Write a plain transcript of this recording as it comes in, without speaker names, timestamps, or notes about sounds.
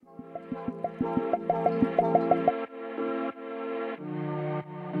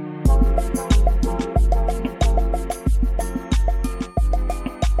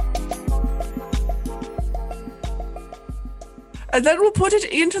And then we'll put it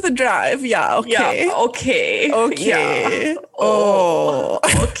into the drive. Yeah, okay. Yeah, okay. Okay. Yeah. Oh,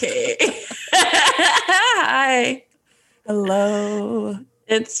 okay. Hi. Hello.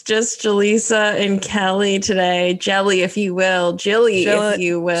 It's just Jaleesa and Kelly today. Jelly, if you will. Jilly, if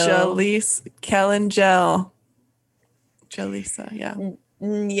you will. Jaleesa, Kellen Gel. Jaleesa, yeah.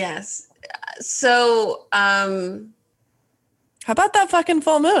 Yes. So, how about that fucking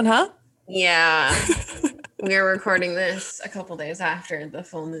full moon, huh? Yeah. We're recording this a couple days after the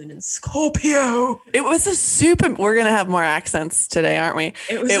full moon in Scorpio. It was a super... We're going to have more accents today, aren't we?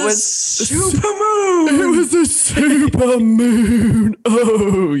 It was super moon. It was a super moon.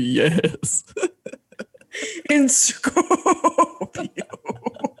 Oh, yes. In Scorpio.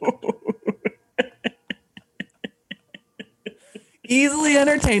 Easily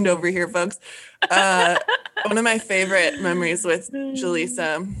entertained over here, folks. One of my favorite memories with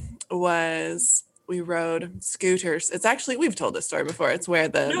Jaleesa was... we rode scooters. It's actually, we've told this story before. It's where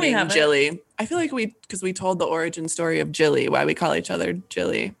the name Jilly. I feel like because we told the origin story of Jilly, why we call each other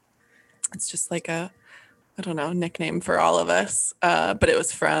Jilly. It's just like a, I don't know, nickname for all of us. But it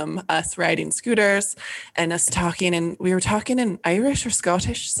was from us riding scooters and us talking. And we were talking in Irish or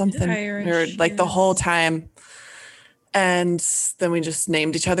Scottish, something. Irish, we were like the whole time. And then we just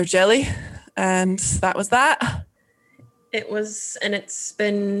named each other Jelly. And that was that. It was, and it's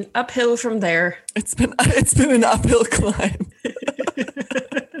been uphill from there. It's been an uphill climb.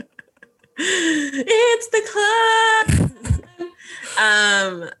 It's the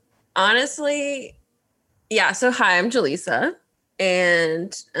climb. Honestly, yeah. So hi, I'm Jaleesa,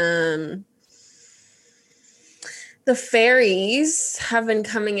 and the fairies have been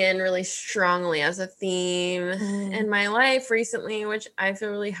coming in really strongly as a theme in my life recently, which I feel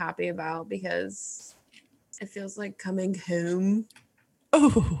really happy about because it feels like coming home.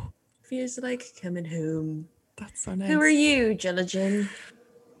 Oh. Feels like coming home. That's so nice. Who are you, Jilligen?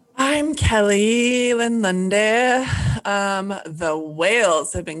 I'm Kelly Lynn Lunde. The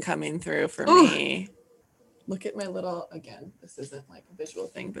whales have been coming through for me. Look at my little, again, this isn't like a visual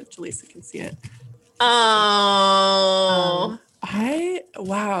thing, but Jaleesa can see it. Oh.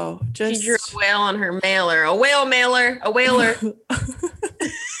 Wow. She drew a whale on her mailer. A whale mailer. A whaler.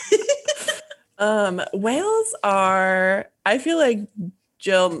 Whales are, I feel like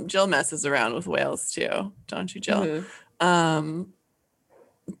Jill messes around with whales too, don't you, Jill? Mm-hmm.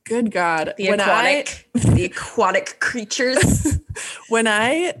 Good God. The aquatic creatures. When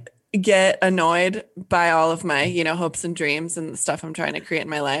I get annoyed by all of my, hopes and dreams and the stuff I'm trying to create in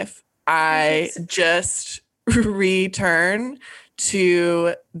my life, I just return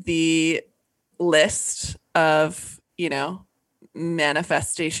to the list of,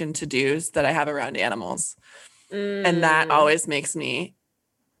 manifestation to-dos that I have around animals. And that always makes me,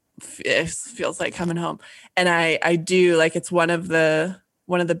 it feels like coming home. And I do, like, it's one of the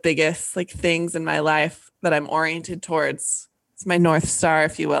biggest like things in my life that I'm oriented towards. It's my North Star,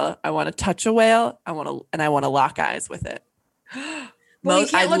 if you will. I want to touch a whale. I want to lock eyes with it. Well, you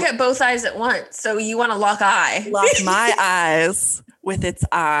can't look at both eyes at once. So you want to lock eye. Lock my eyes with its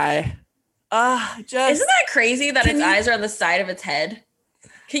eye. Isn't that crazy that its eyes are on the side of its head?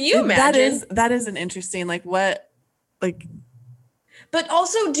 Can you imagine? That is an interesting, but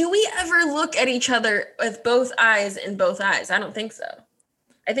also, do we ever look at each other with both eyes in both eyes? I don't think so.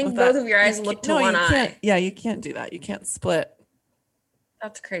 I think both of your eyes look to one eye. Yeah, you can't do that. You can't split.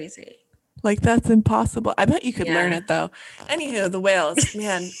 That's crazy. That's impossible. I bet you could learn it though. Anywho, the whales,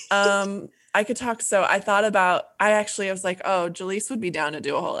 man. I could talk. So I thought about, I was like, oh, Jaleesa would be down to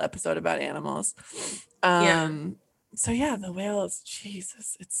do a whole episode about animals. So yeah, the whales,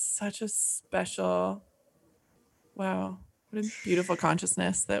 Jesus, it's such a special, wow. What a beautiful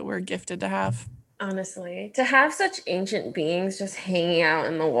consciousness that we're gifted to have. Honestly, to have such ancient beings just hanging out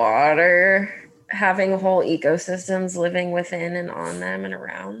in the water, having whole ecosystems living within and on them and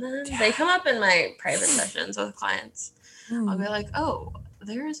around them. Yeah. They come up in my private sessions with clients. I'll be like, oh,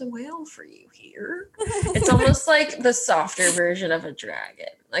 there is a whale for you here. It's almost like the softer version of a dragon.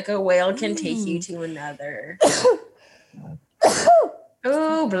 Like a whale can take you to another.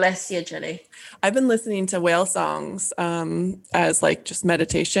 Oh, bless you, Jenny. I've been listening to whale songs as just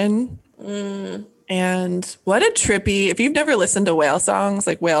meditation. And what a trippy, if you've never listened to whale songs,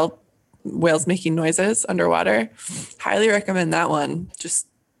 like whales making noises underwater, highly recommend that one. Just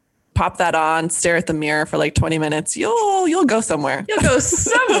pop that on, stare at the mirror for 20 minutes. You'll go somewhere. You'll go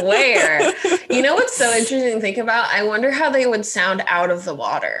somewhere. You know what's so interesting to think about? I wonder how they would sound out of the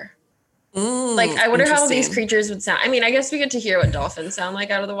water. Like, I wonder how these Interesting. creatures would sound. I mean, I guess we get to hear what dolphins sound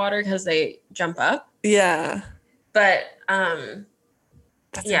like out of the water because they jump up. Yeah. But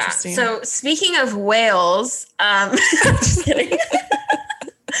That's yeah. interesting. So speaking of whales, just kidding.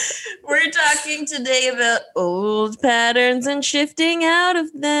 We're talking today about old patterns and shifting out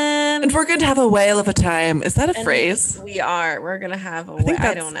of them. And we're going to have a whale of a time. Is that a And phrase? we are. We're gonna have a I think whale. I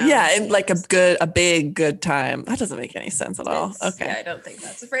that's, don't know. yeah, and like a big good time. That doesn't make any sense at all. Okay. Yeah, I don't think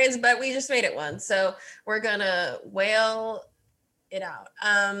that's a phrase, but we just made it one. So we're gonna whale it out.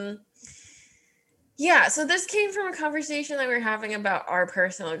 Yeah, so this came from a conversation that we were having about our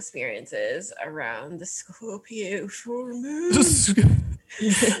personal experiences around the Scorpio full moon.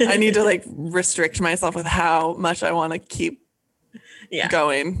 I need to like restrict myself with how much I want to keep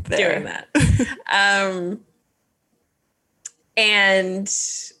going there. Doing that. And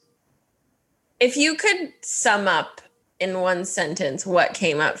if you could sum up in one sentence what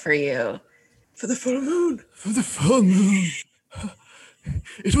came up for you for the full moon. For the full moon.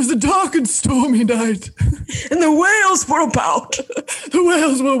 It was a dark and stormy night. And the whales were about. The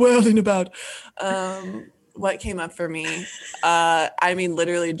whales were wailing about. What came up for me? I mean,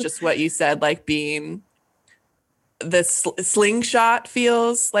 literally just what you said, like being the slingshot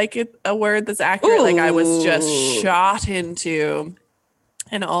feels like a word that's accurate. Ooh. Like I was just shot into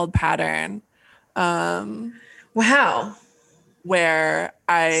an old pattern. Wow. Where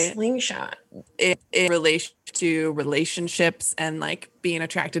I slingshot in relation to relationships and like being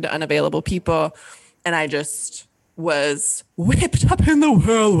attracted to unavailable people, and I just was whipped up in the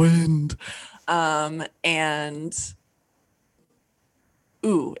whirlwind. And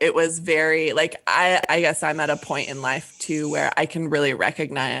it was very like I guess I'm at a point in life too where I can really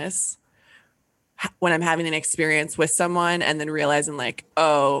recognize when I'm having an experience with someone and then realizing like,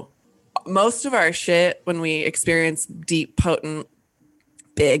 oh, most of our shit when we experience deep, potent,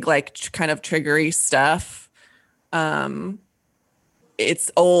 big, like kind of triggery stuff,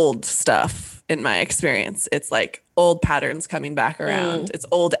 it's old stuff in my experience. It's like old patterns coming back around. It's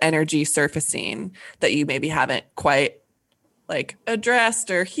old energy surfacing that you maybe haven't quite like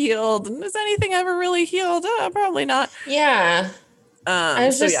addressed or healed. And is anything ever really healed? Probably not. Yeah. I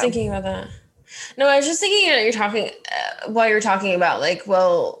was just thinking about that. No, I was just thinking that you're talking while you're talking about like,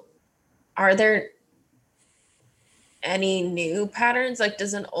 well, are there any new patterns? Like,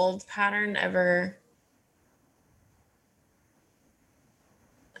 does an old pattern ever,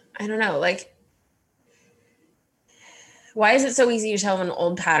 I don't know, like, why is it so easy to tell when an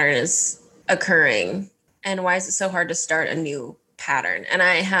old pattern is occurring? And why is it so hard to start a new pattern? And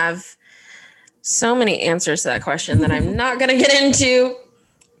I have so many answers to that question that I'm not going to get into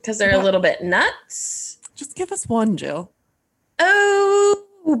because they're a little bit nuts. Just give us one, Jill. Oh,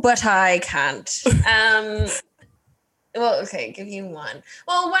 but I can't. Well, okay, give you one.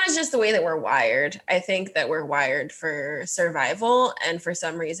 Well, one is just the way that we're wired. I think that we're wired for survival. And for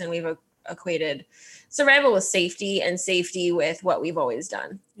some reason, we've equated survival with safety and safety with what we've always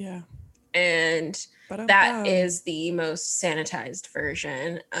done. Yeah. And that is the most sanitized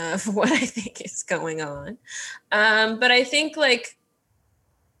version of what I think is going on. But I think like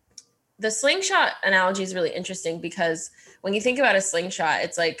the slingshot analogy is really interesting because when you think about a slingshot,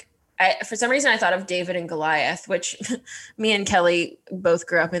 it's like, for some reason I thought of David and Goliath, which me and Kelly both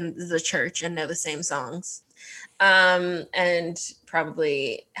grew up in the church and know the same songs. And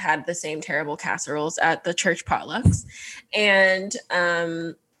probably had the same terrible casseroles at the church potlucks. And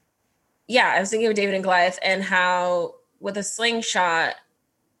I was thinking of David and Goliath and how with a slingshot,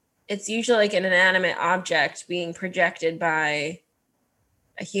 it's usually like an inanimate object being projected by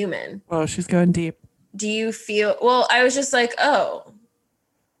a human. Oh, she's going deep. Do you feel, well, I was just like, oh,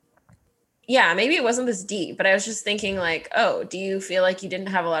 yeah, maybe it wasn't this deep, but I was just thinking like, oh, do you feel like you didn't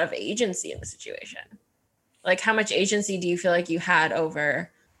have a lot of agency in the situation? Like how much agency do you feel like you had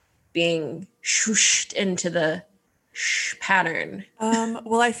over being shooshed into the pattern?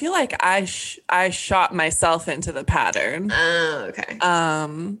 Well, I feel like I shot myself into the pattern. Oh, okay.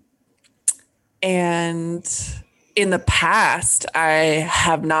 And in the past, I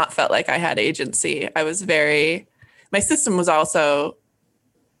have not felt like I had agency. I was my system was also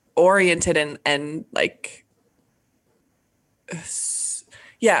oriented and like,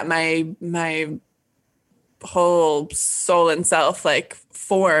 yeah, my whole soul and self like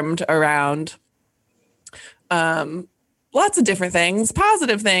formed around lots of different things,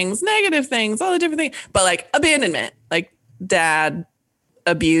 positive things, negative things, all the different things, but like abandonment, like dad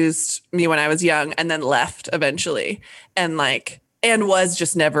abused me when I was young and then left eventually and was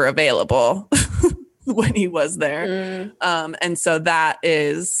just never available when he was there. And so that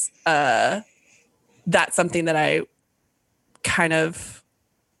is that's something that I kind of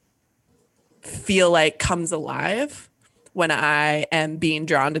feel like comes alive when I am being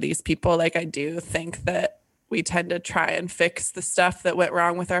drawn to these people. Like, I do think that we tend to try and fix the stuff that went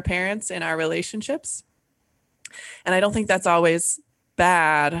wrong with our parents in our relationships. And I don't think that's always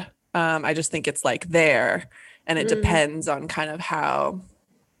bad. I just think it's like there, and it depends on kind of how,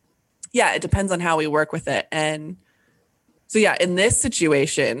 it depends on how we work with it. And so, in this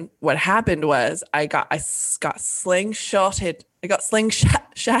situation, what happened was I got slingshotted. I got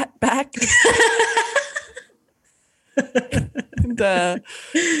slingshot back.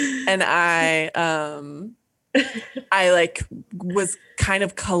 and I like was kind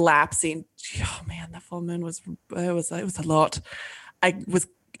of collapsing. Oh man, the full moon was a lot. I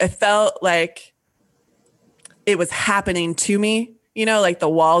felt like it was happening to me, like the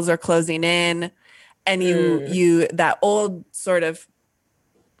walls are closing in, and you that old sort of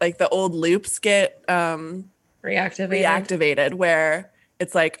like the old loops get reactivated where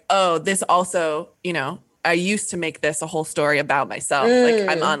it's like, oh, this also, I used to make this a whole story about myself. Like,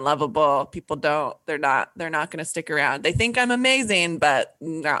 I'm unlovable. People they're not going to stick around. They think I'm amazing, but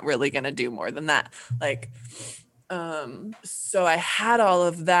not really going to do more than that. Like, so I had all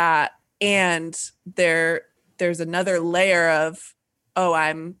of that. And there's another layer of, oh,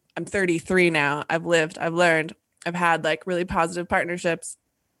 I'm 33 now. I've lived, I've learned, I've had like really positive partnerships.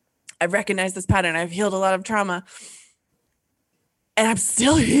 I've recognized this pattern. I've healed a lot of trauma. And I'm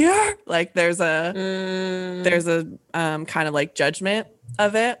still here. Like, there's a kind of like judgment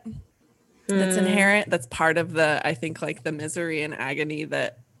of it that's inherent. That's part of I think like the misery and agony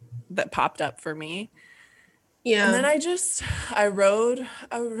that popped up for me. Yeah. And then I rode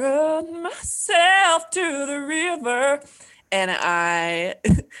myself to the river, and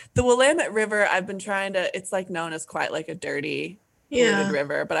the Willamette River, I've been trying to, it's like known as quite like a dirty, polluted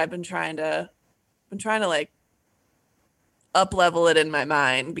river, but I've been trying to like up level it in my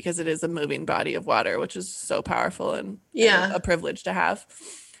mind, because it is a moving body of water, which is so powerful and a privilege to have.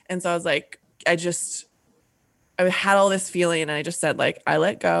 And so I was like, I had all this feeling, and I just said, like, I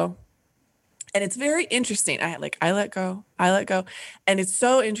let go. And it's very interesting. I let go. And it's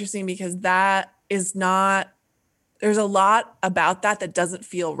so interesting because there's a lot about that doesn't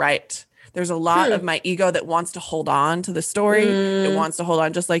feel right. There's a lot of my ego that wants to hold on to the story. It wants to hold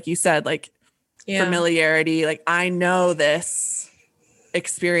on, just like you said, like, familiarity. Like, I know this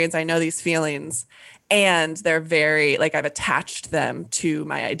experience, I know these feelings, and they're very, like, I've attached them to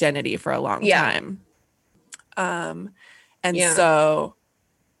my identity for a long time. So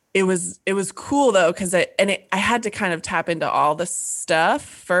it was cool though, because I had to kind of tap into all the stuff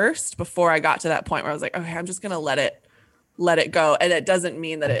first before I got to that point where I was like, okay, I'm just gonna let it go. And it doesn't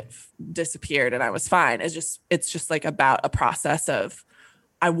mean that it disappeared and I was fine. It's just like about a process of,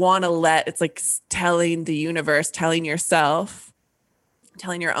 I want to it's like telling the universe, telling yourself,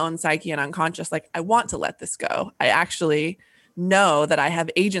 telling your own psyche and unconscious, like, I want to let this go. I actually know that I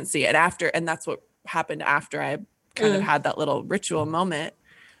have agency. And that's what happened after I kind of had that little ritual moment,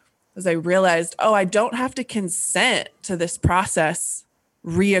 was I realized, oh, I don't have to consent to this process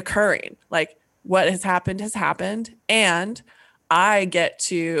reoccurring. Like, what has happened. And I get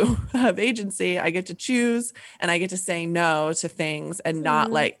to have agency. I get to choose, and I get to say no to things and not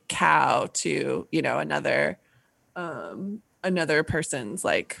like cow to, another person's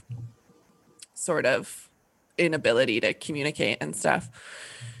like sort of inability to communicate and stuff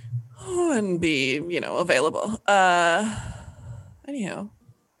and be, available. Anyhow.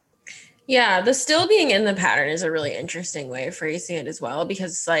 Yeah, the still being in the pattern is a really interesting way of phrasing it as well,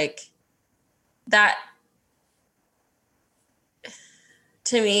 because like that,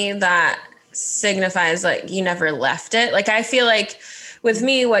 to me, that signifies like you never left it. Like, I feel like with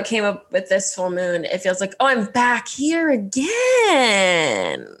me, what came up with this full moon, it feels like, oh, I'm back here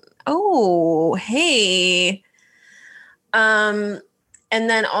again. Oh, hey. And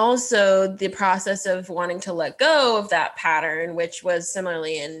then also the process of wanting to let go of that pattern, which was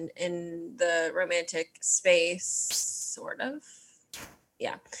similarly in the romantic space, sort of.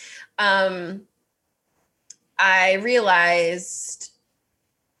 Yeah. I realized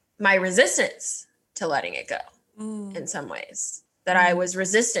my resistance to letting it go in some ways, that I was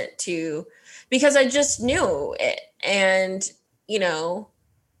resistant to, because I just knew it. And,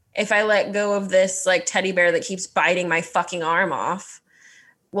 if I let go of this like teddy bear that keeps biting my fucking arm off,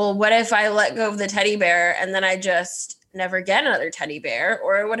 well, what if I let go of the teddy bear and then I just never get another teddy bear?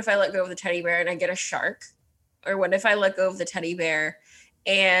 Or what if I let go of the teddy bear and I get a shark? Or what if I let go of the teddy bear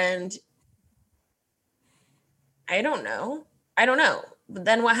and I don't know. But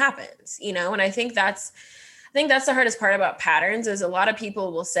then what happens, And I think that's the hardest part about patterns, is a lot of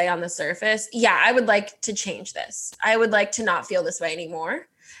people will say on the surface, yeah, I would like to change this. I would like to not feel this way anymore.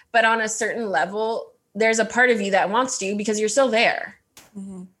 but on a certain level, there's a part of you that wants to because you're still there.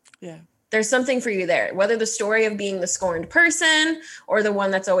 Mm-hmm. Yeah. There's something for you there, whether the story of being the scorned person or the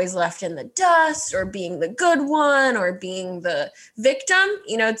one that's always left in the dust or being the good one or being the victim.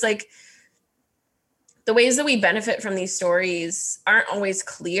 You know, it's like the ways that we benefit from these stories aren't always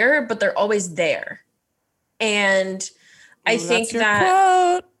clear, but they're always there. And I think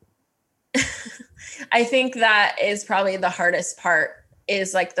that I think that is probably the hardest part,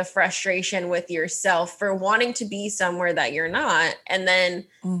 is like the frustration with yourself for wanting to be somewhere that you're not. And then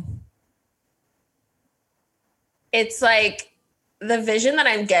it's like the vision that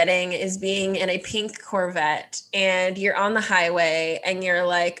I'm getting is being in a pink Corvette and you're on the highway and you're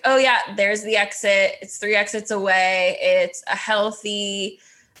like, oh yeah, there's the exit. It's 3 exits away. It's a healthy,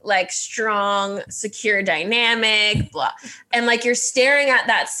 like strong, secure dynamic, blah. And like you're staring at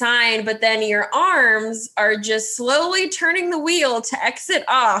that sign, but then your arms are just slowly turning the wheel to exit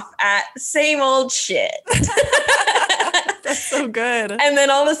off at same old shit. That's so good. And then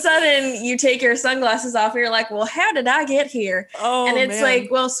all of a sudden you take your sunglasses off and you're like, well, how did I get here? Oh, and it's like,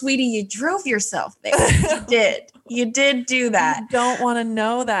 well, sweetie, you drove yourself there. You did. You did do that. You don't want to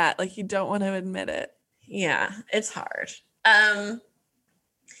know that. Like, you don't want to admit it. Yeah, it's hard. And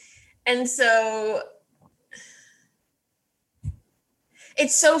so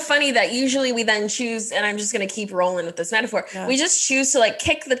it's so funny that usually we then choose, and I'm just going to keep rolling with this metaphor. Yeah. We just choose to like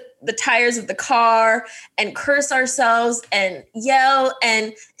kick the tires of the car and curse ourselves and yell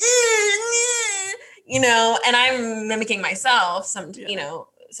and, you know, and I'm mimicking myself you know,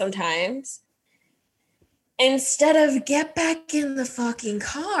 sometimes. Instead of get back in the fucking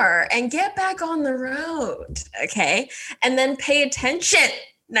car and get back on the road. Okay. And then pay attention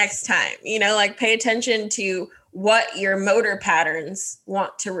next time, you know, like pay attention to what your motor patterns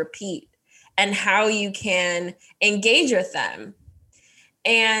want to repeat and how you can engage with them.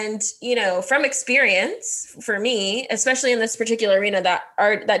 And, you know, from experience for me, especially in this particular arena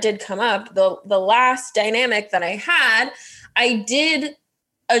that did come up, the last dynamic that I had, I did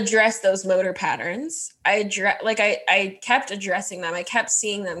address those motor patterns. I kept addressing them. I kept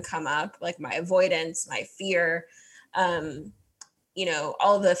seeing them come up, like my avoidance, my fear, you know,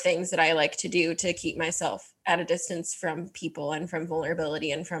 all the things that I like to do to keep myself at a distance from people and from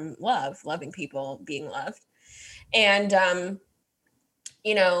vulnerability and from loving people, being loved. And,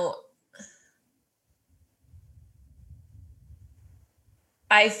 you know,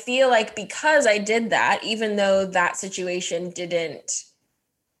 I feel like because I did that, even though that situation didn't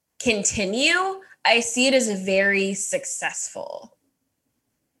continue, I see it as very successful.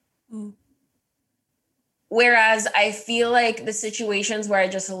 Whereas I feel like the situations where I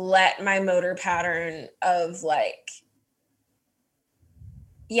just let my motor pattern of like,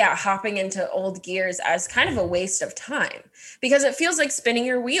 yeah, hopping into old gears as kind of a waste of time, because it feels like spinning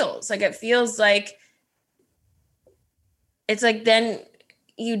your wheels. Like it feels like, it's like then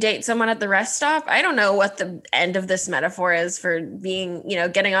you date someone at the rest stop. I don't know what the end of this metaphor is for being, you know,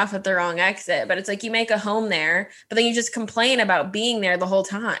 getting off at the wrong exit, but it's like you make a home there, but then you just complain about being there the whole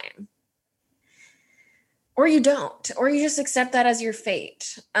time. Or you don't, or you just accept that as your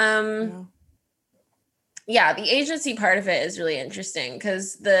fate. Yeah, the agency part of it is really interesting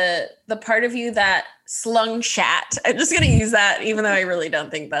because the part of you that slung chat, I'm just going to use that, even though I really don't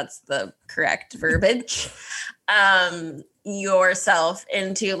think that's the correct verbiage, yourself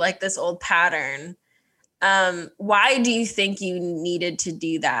into like this old pattern. Why do you think you needed to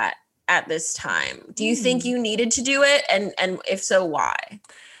do that at this time? Do you think you needed to do it? And if so, why?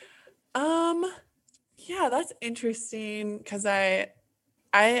 Yeah, that's interesting because I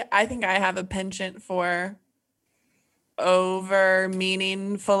think I have a penchant for over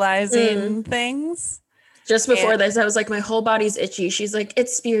meaningfulizing things. Just before this, I was like, my whole body's itchy. She's like,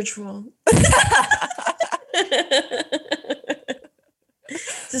 it's spiritual.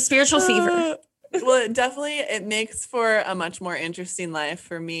 It's a spiritual fever. Well, it makes for a much more interesting life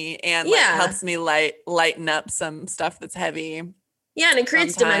for me, and like helps me lighten up some stuff that's heavy. Yeah, and it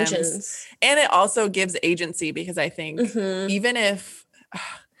creates dimensions. And it also gives agency because I think even if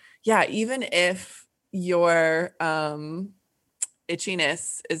your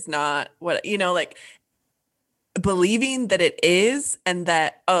itchiness is not what, you know, like believing that it is, and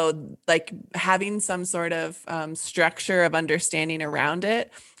that, like having some sort of structure of understanding around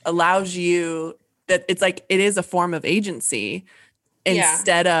it allows you that it's like, it is a form of agency.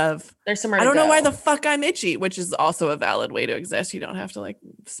 Instead of there's somewhere I don't know why the fuck I'm itchy, which is also a valid way to exist. You don't have to like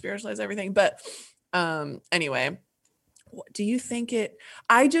spiritualize everything. But anyway, what do you think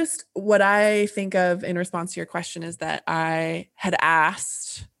what I think of in response to your question is that I had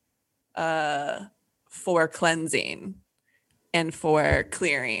asked for cleansing and for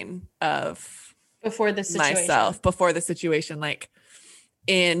clearing of before the situation. myself before the situation, like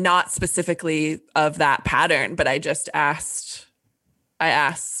in not specifically of that pattern, but I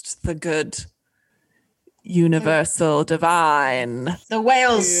asked the good universal divine, the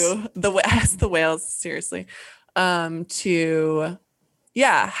whales, asked the whales, seriously, to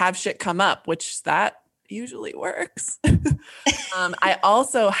have shit come up, which that usually works. I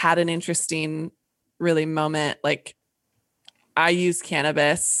also had an interesting really moment, like I use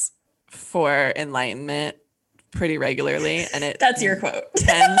cannabis for enlightenment pretty regularly, and that's your quote.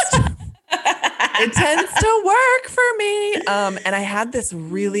 It tends to work for me. And I had this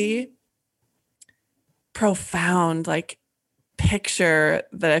really profound like picture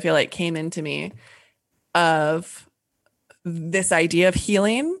that I feel like came into me of this idea of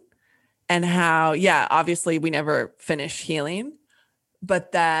healing and how, obviously we never finish healing,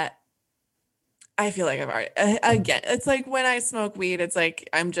 but that I feel like I've already, again, it's like when I smoke weed, it's like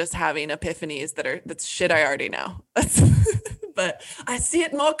I'm just having epiphanies that's shit I already know. But I see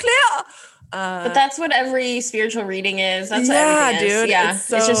it more clear. But that's what every spiritual reading is. That's what everything is. Dude, yeah, it's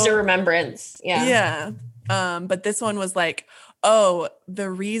just a remembrance. Yeah. But this one was like, oh, the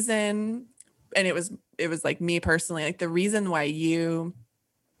reason, and it was like me personally, like the reason why you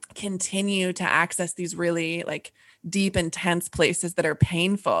continue to access these really like deep, intense places that are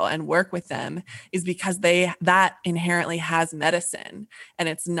painful and work with them is because that inherently has medicine. And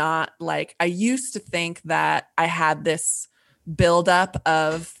it's not like, I used to think that I had this buildup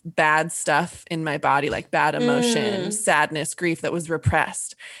of bad stuff in my body, like bad emotion, sadness, grief that was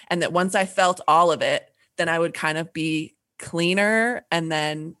repressed. And that once I felt all of it, then I would kind of be cleaner, and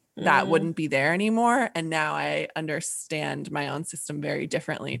then that wouldn't be there anymore. And now I understand my own system very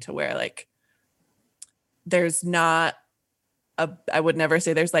differently, to where like there's not I would never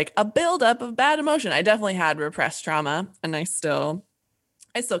say there's like a buildup of bad emotion. I definitely had repressed trauma, and I still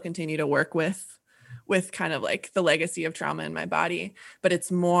continue to work with kind of like the legacy of trauma in my body, but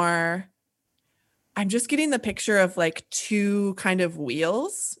it's more, I'm just getting the picture of like two kind of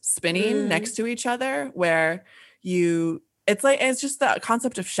wheels spinning next to each other, where it's just the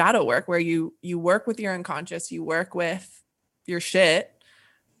concept of shadow work, where you work with your unconscious, you work with your shit.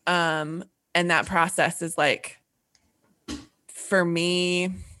 And that process is like, for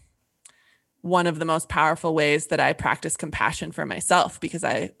me, one of the most powerful ways that I practice compassion for myself, because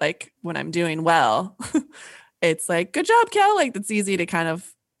I like when I'm doing well, it's like, good job, Kel. Like it's easy to kind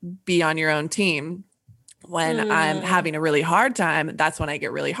of be on your own team. When I'm having a really hard time, that's when I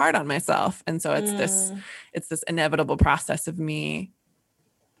get really hard on myself. And so it's this inevitable process of me,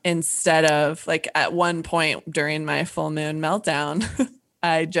 instead of like at one point during my full moon meltdown,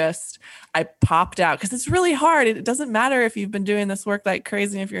 I popped out, because it's really hard. It doesn't matter if you've been doing this work like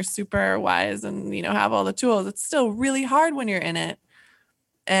crazy, if you're super wise and, have all the tools, it's still really hard when you're in it.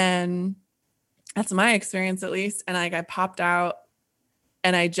 And that's my experience, at least. And like, I popped out,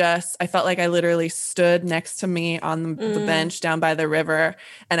 and I felt like I literally stood next to me on the bench down by the river.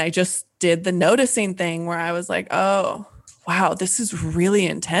 And I just did the noticing thing, where I was like, oh, wow, this is really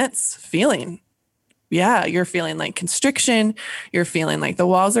intense feeling. Yeah, you're feeling like constriction. You're feeling like the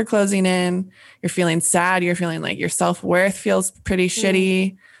walls are closing in. You're feeling sad. You're feeling like your self-worth feels pretty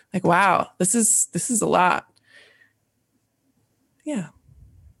shitty. Like, wow, this is a lot. Yeah.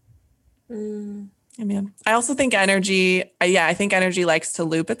 I mean, I also think energy, I think energy likes to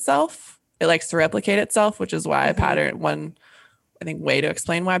loop itself. It likes to replicate itself, which is why way to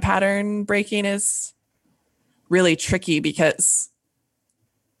explain why pattern breaking is really tricky, because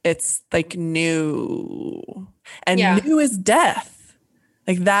it's like new, and new is death.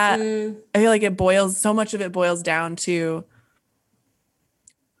 Like that, I feel like so much of it boils down to,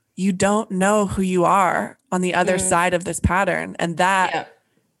 you don't know who you are on the other side of this pattern. And that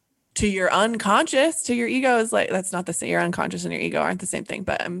to your unconscious, to your ego is like, that's not the same. Your unconscious and your ego aren't the same thing,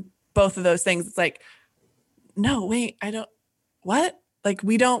 but both of those things, it's like, no, wait, what? Like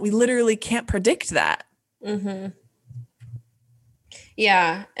we literally can't predict that.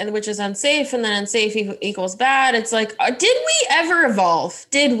 Yeah, and which is unsafe, and then unsafe equals bad. It's like, did we ever evolve?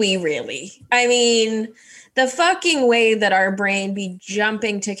 Did we really? I mean, the fucking way that our brain be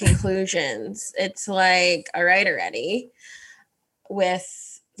jumping to conclusions, it's like, all right already,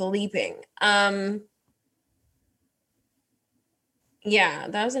 with the leaping. Yeah,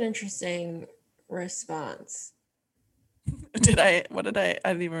 that was an interesting response. I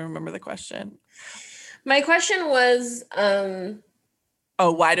didn't even remember the question. My question was,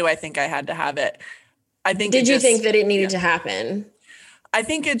 why do I think I had to have it? I think. Did you think that it needed to happen? I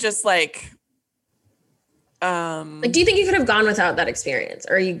think it just like. Do you think you could have gone without that experience,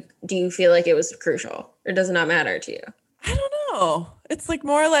 or do you feel like it was crucial, or does it not matter to you? I don't Oh, it's like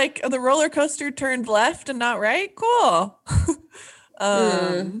more like the roller coaster turned left and not right. Cool.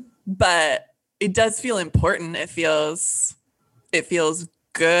 But it does feel important. It feels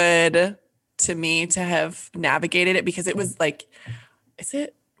good to me to have navigated it, because it was like, is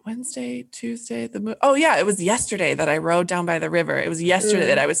it Wednesday, Tuesday? Oh yeah, it was yesterday that I rode down by the river. It was yesterday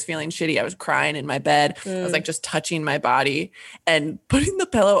that I was feeling shitty. I was crying in my bed. I was like just touching my body and putting the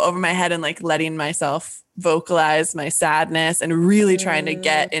pillow over my head and like letting myself vocalize my sadness and really trying to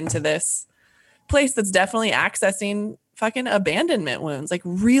get into this place that's definitely accessing fucking abandonment wounds, like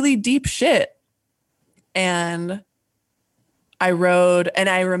really deep shit. And I rode, and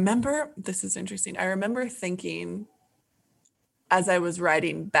I remember, this is interesting. I remember thinking as I was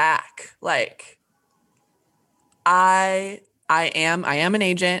riding back, like, I am an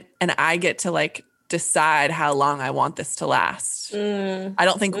agent, and I get to like decide how long I want this to last. I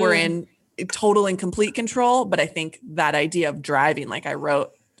don't think we're in total and complete control, but I think that idea of driving, like I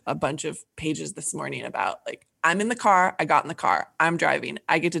wrote a bunch of pages this morning about, like, I'm in the car, I got in the car, I'm driving,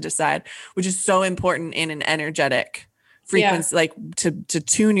 I get to decide, which is so important in an energetic frequency, like to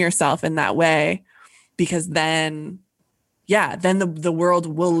tune yourself in that way, because then the world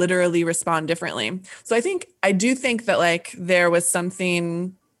will literally respond differently. So I do think that like there was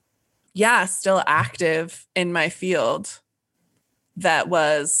something, still active in my field that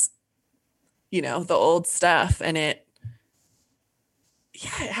was, the old stuff. And it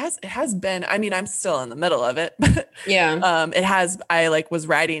has been, I mean, I'm still in the middle of it, but I like was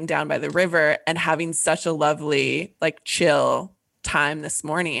riding down by the river and having such a lovely, like chill time this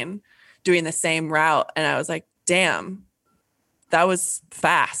morning doing the same route. And I was like, damn, that was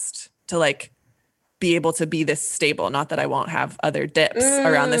fast to like be able to be this stable. Not that I won't have other dips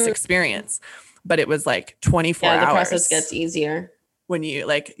around this experience, but it was like 24 hours. The process gets easier. When you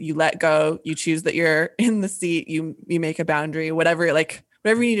let go, you choose that you're in the seat, you make a boundary, whatever you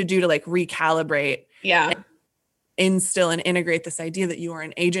need to do to like recalibrate. Yeah. Instill and integrate this idea that you are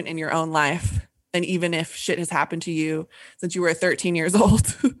an agent in your own life. And even if shit has happened to you since you were 13 years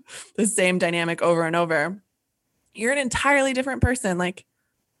old, the same dynamic over and over, you're an entirely different person. Like,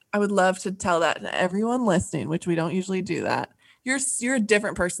 I would love to tell that to everyone listening, which we don't usually do that. You're a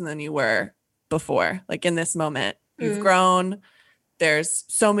different person than you were before. Like in this moment, you've grown. There's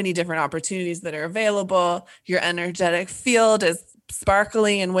so many different opportunities that are available. Your energetic field is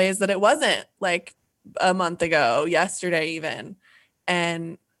sparkling in ways that it wasn't like a month ago, yesterday even.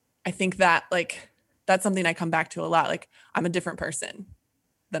 And I think that like, that's something I come back to a lot. Like, I'm a different person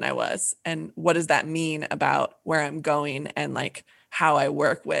than I was. And what does that mean about where I'm going and like how I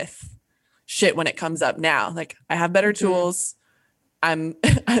work with shit when it comes up now? Like, I have better tools. I'm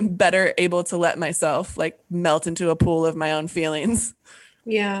better able to let myself like melt into a pool of my own feelings.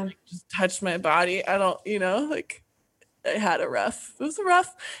 Yeah. Just touch my body. I don't, like it was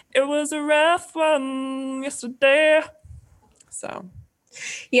a rough one yesterday. So.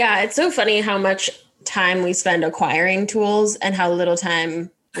 Yeah. It's so funny how much time we spend acquiring tools and how little time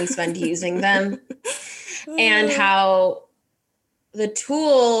we spend using them, and how the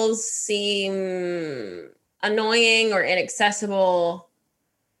tools seem annoying or inaccessible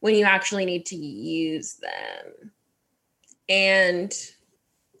when you actually need to use them. And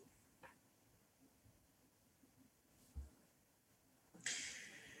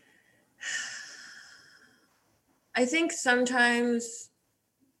I think sometimes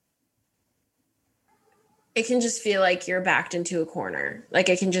it can just feel like you're backed into a corner. Like,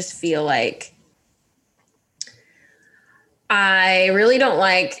 it can just feel like, I really don't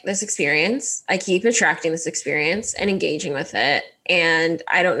like this experience. I keep attracting this experience and engaging with it. And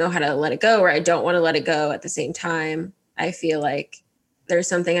I don't know how to let it go, or I don't want to let it go at the same time. I feel like there's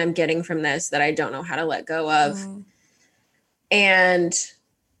something I'm getting from this that I don't know how to let go of. And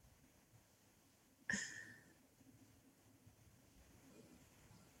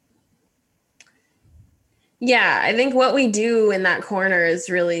yeah, I think what we do in that corner is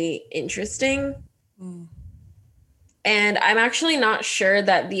really interesting. And I'm actually not sure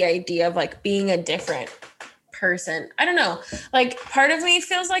that the idea of like being a different person, I don't know, like part of me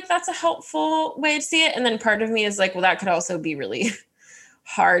feels like that's a helpful way to see it. And then part of me is like, well, that could also be really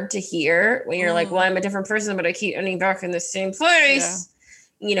hard to hear when you're like, well, I'm a different person, but I keep ending back in the same place,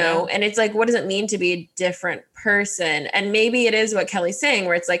 and it's like, what does it mean to be a different person? And maybe it is what Kelly's saying,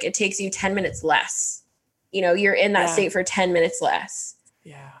 where it's like, it takes you 10 minutes less, you're in that state for 10 minutes less.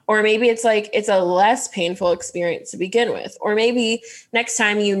 Yeah. Or maybe it's like, it's a less painful experience to begin with. Or maybe next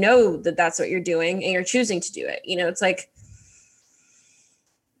time that that's what you're doing and you're choosing to do it. It's like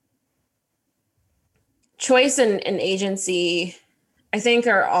choice and agency, I think,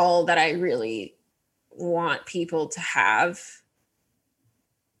 are all that I really want people to have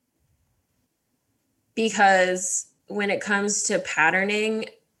because when it comes to patterning,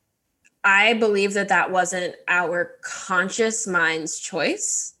 I believe that wasn't our conscious mind's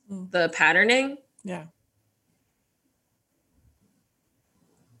choice, the patterning. Yeah.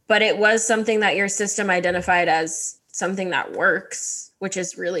 But it was something that your system identified as something that works, which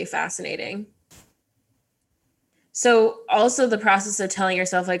is really fascinating. So also the process of telling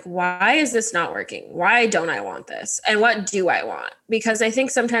yourself, like, why is this not working? Why don't I want this? And what do I want? Because I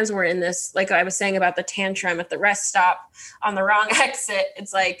think sometimes we're in this, like I was saying about the tantrum at the rest stop on the wrong exit.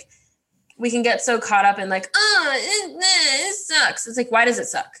 It's like, we can get so caught up in like, oh, it sucks. It's like, why does it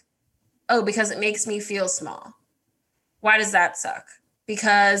suck? Oh, because it makes me feel small. Why does that suck?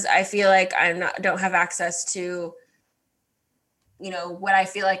 Because I feel like don't have access to, what I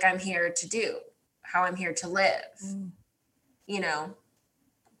feel like I'm here to do, how I'm here to live,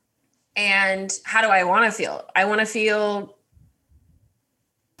 and how do I want to feel? I want to feel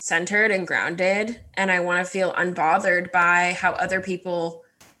centered and grounded, and I want to feel unbothered by how other people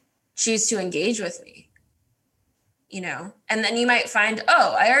choose to engage with me. And then you might find,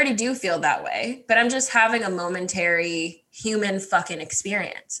 oh, I already do feel that way, but I'm just having a momentary human fucking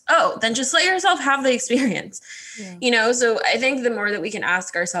experience. Oh, then just let yourself have the experience. Yeah. So I think the more that we can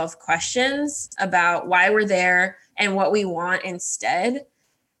ask ourselves questions about why we're there and what we want instead,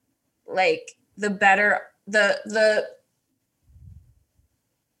 like the better, the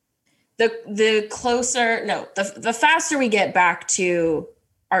closer, no, the faster we get back to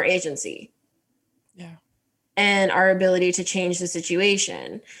our agency. Yeah. And our ability to change the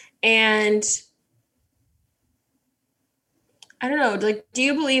situation. And I don't know, like, do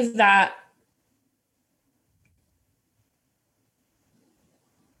you believe that?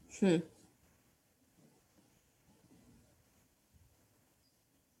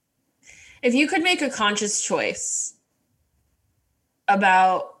 If you could make a conscious choice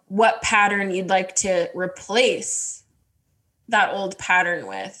about what pattern you'd like to replace that old pattern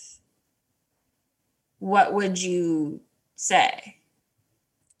with, what would you say?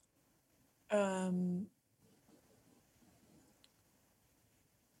 Well,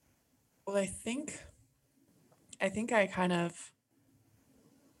 I think I kind of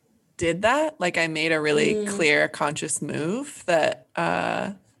did that. Like I made a really clear conscious move that,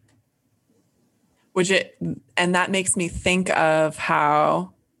 and that makes me think of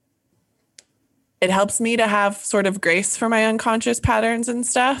how it helps me to have sort of grace for my unconscious patterns and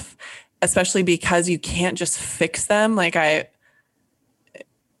stuff, especially because you can't just fix them. Like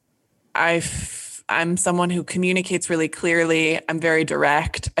I'm someone who communicates really clearly. I'm very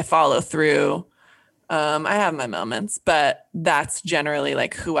direct. I follow through. I have my moments, but that's generally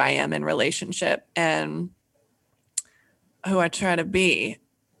like who I am in relationship and who I try to be.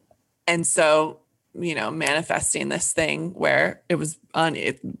 And so, manifesting this thing where it was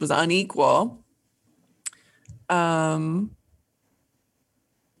unequal.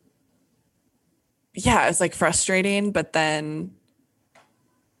 Yeah, it's like frustrating, but then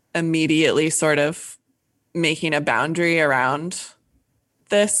immediately sort of making a boundary around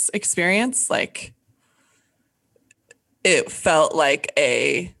this experience. Like it felt like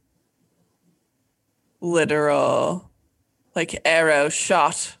a literal like arrow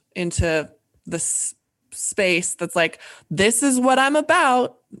shot into this space that's like, this is what I'm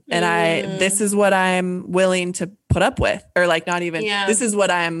about. And this is what I'm willing to put up with, or like, not even, this is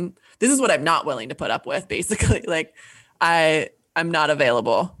what I'm not willing to put up with, basically. Like I'm not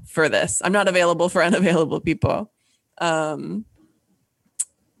available for this. I'm not available for unavailable people. And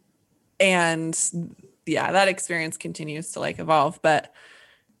yeah, that experience continues to like evolve, but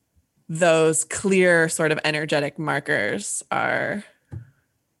those clear sort of energetic markers are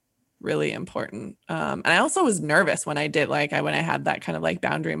really important. And I also was nervous when I did, like, when I had that kind of like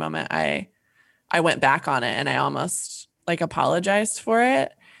boundary moment, I went back on it and I almost like apologized for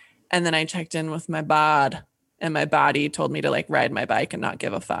it. And then I checked in with my bod, and my body told me to like ride my bike and not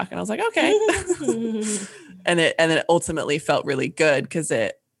give a fuck. And I was like, okay. and it ultimately felt really good, because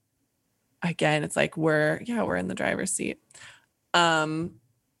it's like we're in the driver's seat.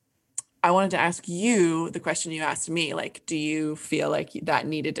 I wanted to ask you the question you asked me, like, do you feel like that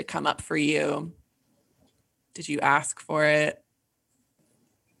needed to come up for you? Did you ask for it?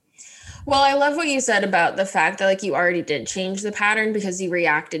 Well, I love what you said about the fact that like you already did change the pattern because you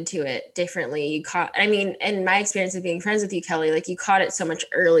reacted to it differently. In my experience of being friends with you, Kelly, like you caught it so much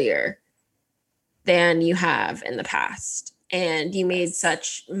earlier than you have in the past. And you made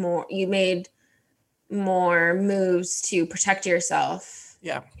more moves to protect yourself.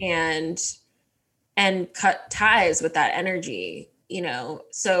 Yeah. And cut ties with that energy,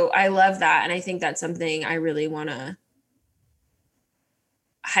 So I love that. And I think that's something I really want to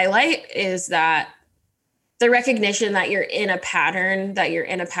highlight, is that the recognition that you're in a pattern, that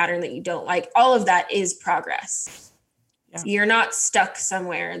you don't like, all of that is progress. Yeah. You're not stuck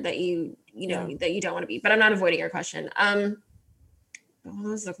somewhere that you know, that you don't want to be. But I'm not avoiding your question. What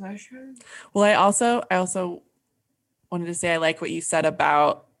was the question? Well, I also wanted to say I like what you said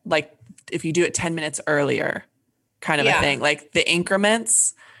about like if you do it 10 minutes earlier, kind of a thing. Like the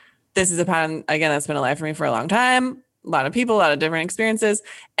increments. This is a pattern, again, that's been alive for me for a long time. A lot of people, a lot of different experiences.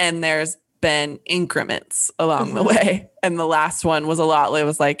 And there's been increments along the way. And the last one was it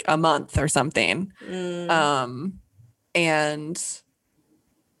was like a month or something. And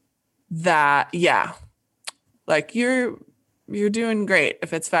that, like you're doing great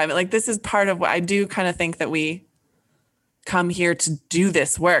if it's 5. Like this is part of what I do kind of think that we come here to do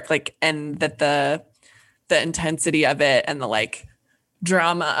this work, like, and that the intensity of it and the like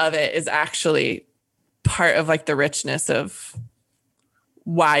drama of it is actually part of like the richness of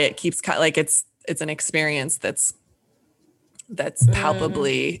why it keeps like it's an experience that's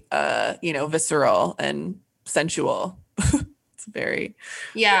palpably visceral and sensual. It's very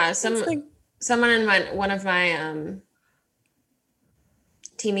someone in one of my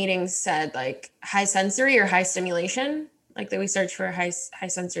team meetings said like high sensory or high stimulation, like that we search for high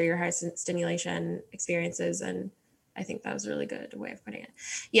sensory or high stimulation experiences. And I think that was a really good way of putting it.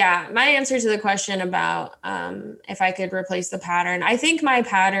 Yeah. My answer to the question about if I could replace the pattern, I think the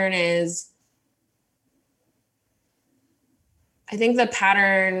pattern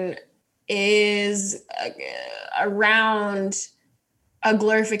is around a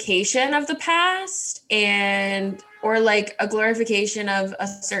glorification of the past or like a glorification of a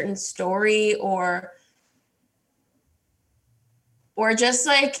certain story or just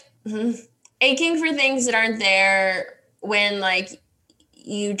like aching for things that aren't there when like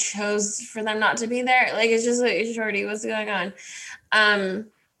you chose for them not to be there. Like, it's just like, shorty, what's going on?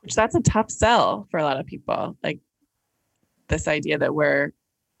 Which that's a tough sell for a lot of people. Like this idea that we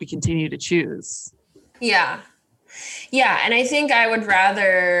continue to choose. Yeah. And I think I would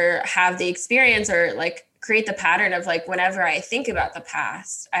rather have the experience or like create the pattern of like, whenever I think about the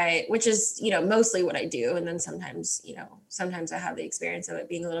past, which is, mostly what I do. And then sometimes I have the experience of it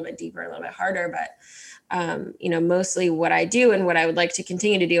being a little bit deeper, a little bit harder, but mostly what I do and what I would like to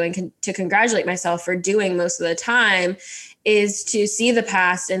continue to do and to congratulate myself for doing most of the time is to see the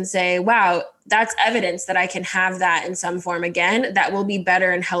past and say, wow, that's evidence that I can have that in some form again, that will be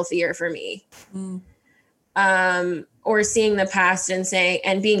better and healthier for me. Or seeing the past and saying,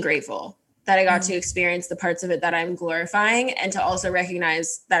 and being grateful that I got to experience the parts of it that I'm glorifying, and to also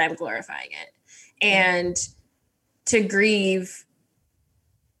recognize that I'm glorifying it, and to grieve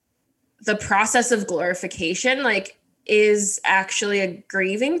the process of glorification, like, is actually a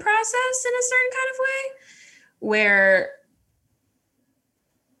grieving process in a certain kind of way, where,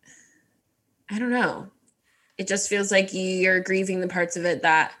 I don't know, it just feels like you're grieving the parts of it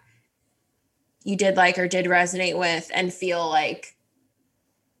that you did like or did resonate with, and feel like,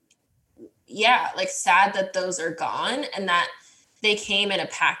 like sad that those are gone and that they came in a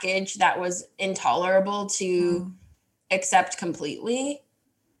package that was intolerable to accept completely.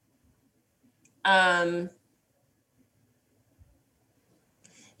 I'm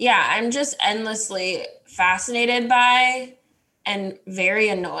just endlessly fascinated by and very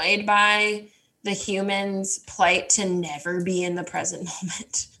annoyed by the human's plight to never be in the present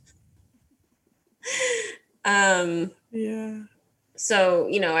moment. So,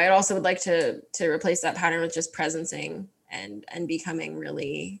 I also would like to replace that pattern with just presencing and becoming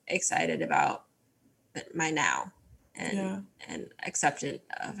really excited about my now and acceptant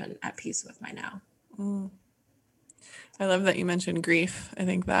of and at peace with my now. I love that you mentioned grief. I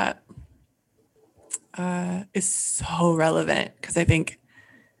think that is so relevant, because I think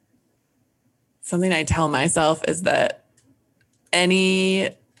something I tell myself is that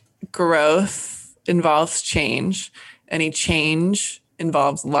any growth involves change. Any change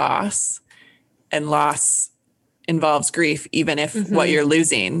involves loss, and loss involves grief, even if what you're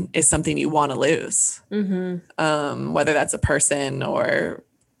losing is something you want to lose. Whether that's a person or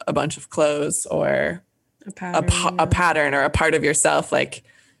a bunch of clothes or a pattern or a part of yourself. Like,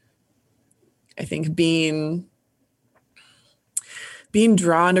 I think being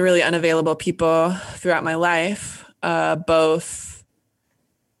drawn to really unavailable people throughout my life, both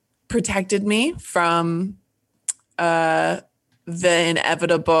protected me from the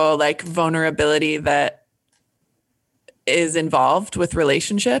inevitable like vulnerability that is involved with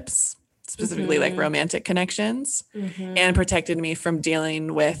relationships, specifically like romantic connections, and protected me from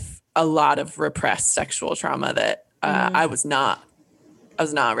dealing with a lot of repressed sexual trauma that I was not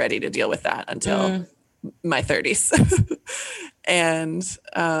ready to deal with that until my 30s. And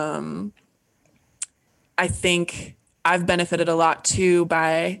I think I've benefited a lot too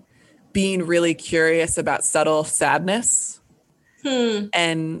by being really curious about subtle sadness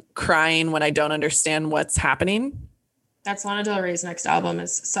and crying when I don't understand what's happening. That's Lana Del Rey's next album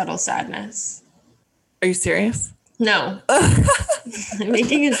is Subtle Sadness. Are you serious? No. I'm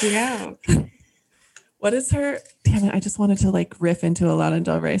making a joke. What is her? Damn it! I just wanted to like riff into a Lana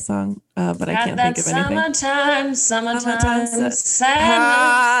Del Rey song, but I can't think of anything. Summertime, sadness.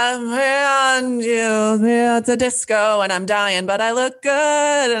 And you, it's a disco, and I'm dying, but I look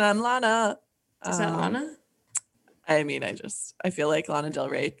good, and I'm Lana. Is that Lana? I mean, I feel like Lana Del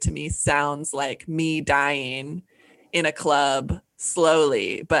Rey to me sounds like me dying in a club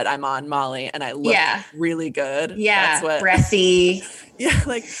slowly, but I'm on Molly and I look really good. Yeah, that's what, breathy. Yeah,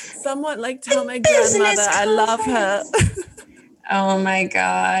 like someone like tell my grandmother I love her. Oh my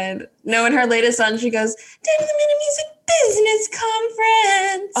God. No, in her latest song, she goes, "Take them in a music business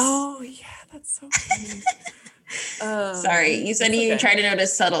conference." Oh yeah, that's so funny. Sorry, you said you try to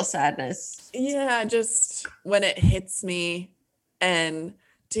notice subtle sadness. Yeah, just when it hits me, and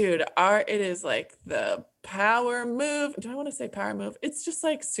dude, it is like the power move. Do I want to say power move? It's just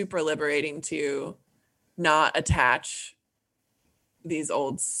like super liberating to not attach these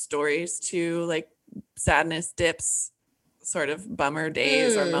old stories to like sadness dips, sort of bummer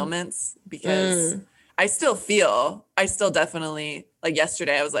days or moments, because I still definitely, like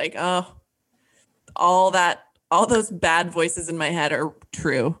yesterday I was like, oh, all those bad voices in my head are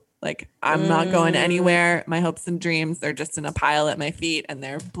true. Like I'm not going anywhere. My hopes and dreams, they're just in a pile at my feet and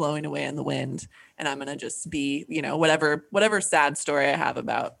they're blowing away in the wind. And I'm going to just be, whatever sad story I have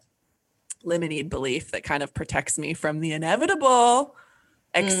about limited belief that kind of protects me from the inevitable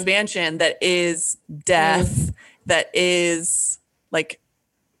expansion that is death, that is like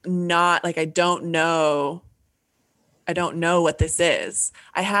not like I don't know what this is.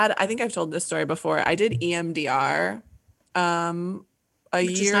 I think I've told this story before. I did EMDR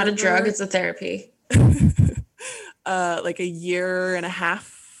Which is not a drug, it's a therapy. Like a year and a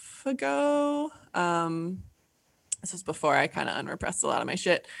half ago. This was before I kind of unrepressed a lot of my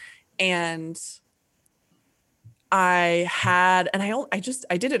shit. And I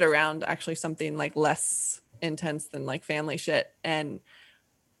did it around actually something like less intense than like family shit.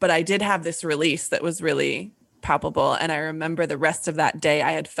 But I did have this release that was really palpable. And I remember the rest of that day,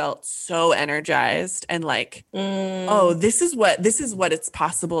 I had felt so energized and like, oh, this is what it's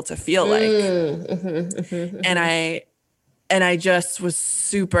possible to feel like. And I just was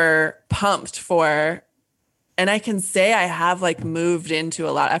super pumped for, and I can say I have like moved into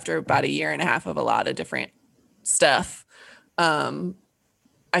a lot after about a year and a half of a lot of different stuff. I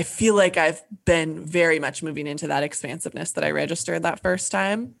feel like I've been very much moving into that expansiveness that I registered that first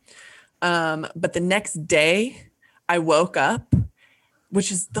time. But the next day I woke up,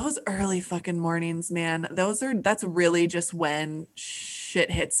 which is those early fucking mornings, man. That's really just when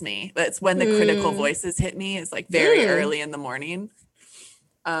shit hits me. That's when the critical voices hit me. It's like very early in the morning.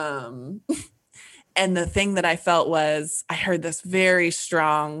 And the thing that I felt was I heard this very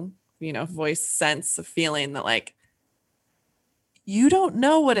strong, voice sense of feeling that like, you don't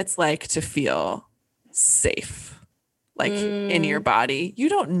know what it's like to feel safe, like in your body. You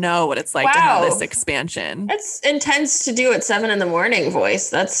don't know what it's like to have this expansion. That's intense to do at 7 a.m.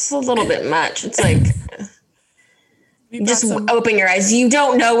 voice. That's a little bit much. It's like, just open your eyes. You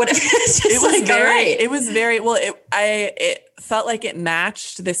don't know what it feels. It was like, all right. It was very, well, it felt like it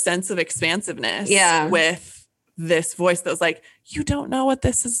matched this sense of expansiveness with this voice that was like, you don't know what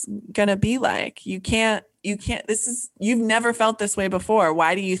this is going to be like. You've never felt this way before.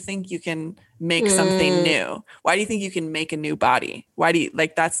 Why do you think you can make something new? Why do you think you can make a new body?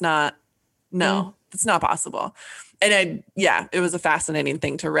 That's not possible. And it was a fascinating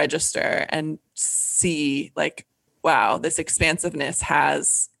thing to register and see like, wow, this expansiveness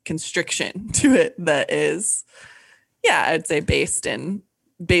has constriction to it that is, I'd say based in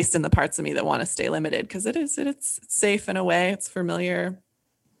the parts of me that want to stay limited, because it's safe in a way. It's familiar.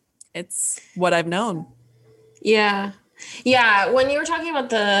 It's what I've known. Yeah. When you were talking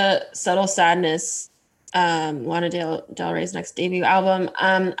about the subtle sadness, Lana Del Rey's next debut album,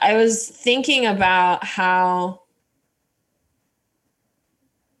 I was thinking about how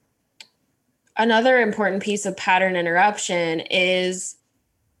another important piece of pattern interruption is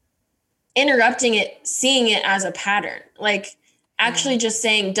interrupting it, seeing it as a pattern. Like actually just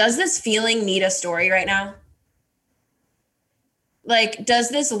saying, does this feeling need a story right now? Like, does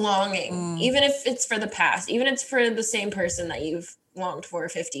this longing, even if it's for the past, even if it's for the same person that you've longed for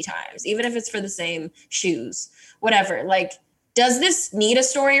 50 times, even if it's for the same shoes, whatever, like, does this need a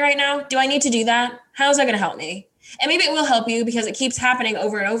story right now? Do I need to do that? How is that going to help me? And maybe it will help you because it keeps happening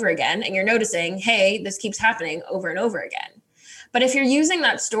over and over again. And you're noticing, hey, this keeps happening over and over again. But if you're using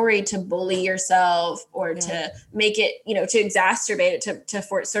that story to bully yourself or to make it, to exacerbate it, to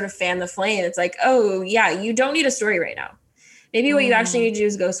sort of fan the flame, it's like, oh, yeah, you don't need a story right now. Maybe what you actually need to do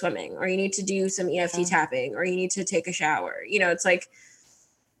is go swimming, or you need to do some EFT tapping, or you need to take a shower. It's like.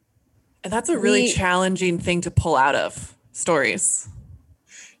 And that's a really challenging thing to pull out of stories.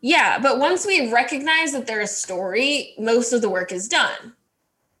 Yeah, but once we recognize that they're a story, most of the work is done.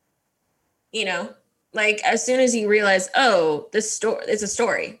 Like as soon as you realize, oh, this story is a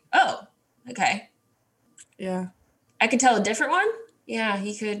story. Oh, okay. Yeah. I could tell a different one. Yeah,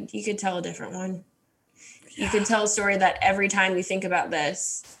 you could tell a different one. Yeah. You could tell a story that every time you think about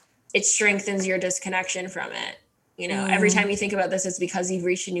this, it strengthens your disconnection from it. Every time you think about this, it's because you've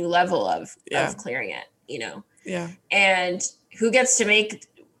reached a new level of clearing it, Yeah. And who gets to make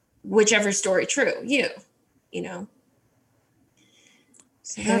whichever story true? You know.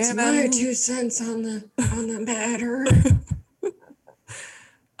 So that's my 2 cents on the matter.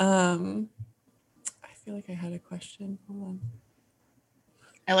 I feel like I had a question. Hold on.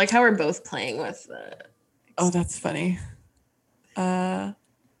 I liked how we're both playing with the. Oh, that's funny. Don't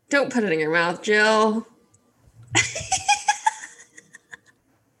put it in your mouth, Jill.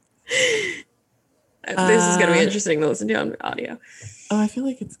 This is going to be interesting to listen to on audio. Oh, I feel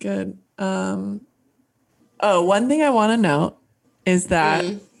like it's good. One thing I want to note is that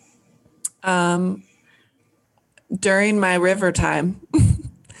during my river time,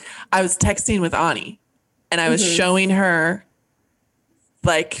 I was texting with Ani, and I was showing her,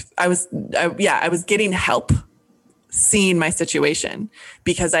 like, I was getting help seeing my situation,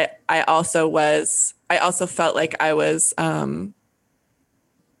 because I also felt like I was,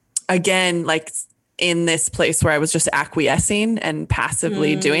 again, like in this place where I was just acquiescing and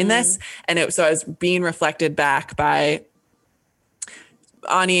passively doing this. And so I was being reflected back by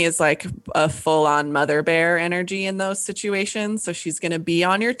Ani is like a full-on mother bear energy in those situations. So she's going to be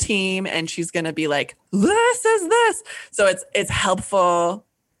on your team and she's going to be like, this is this. So it's helpful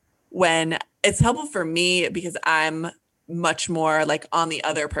for me because I'm much more like on the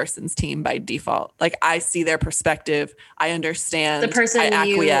other person's team by default. Like I see their perspective. I understand. I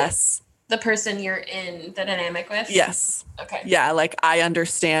acquiesce. The person you're in the dynamic with? Yes. Okay. Yeah. Like I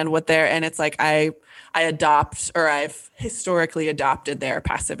understand and it's like I adopt, or I've historically adopted their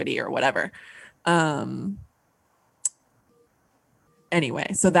passivity or whatever.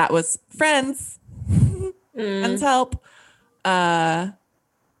 Anyway, so that was friends. Friends help. But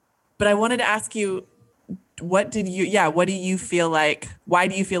I wanted to ask you, what do you feel like, why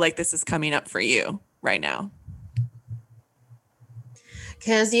do you feel like this is coming up for you right now?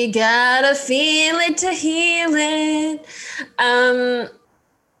 'Cause you gotta feel it to heal it.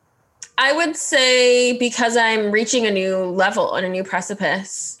 I would say because I'm reaching a new level and a new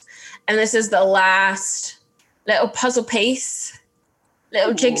precipice. And this is the last little puzzle piece,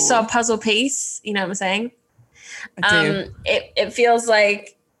 jigsaw puzzle piece. You know what I'm saying? I do. It feels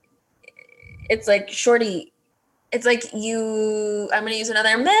like, it's like shorty. It's like I'm going to use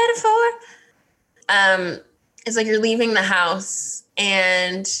another metaphor. It's like you're leaving the house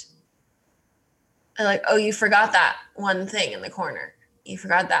and they're like, oh, you forgot that one thing in the corner. You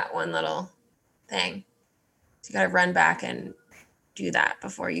forgot that one little thing. So you got to run back and do that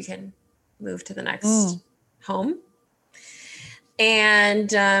before you can move to the next home.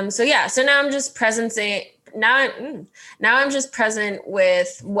 And so now I'm just presencing. Now I'm just present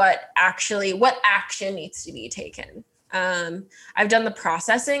with what action needs to be taken. I've done the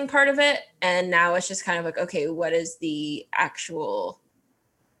processing part of it, and now it's just kind of like, okay, what is the actual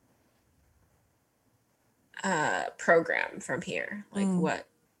program from here? Like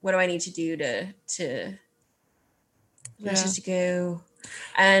what do I need to do to just go?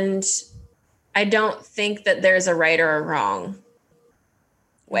 And I don't think that there's a right or a wrong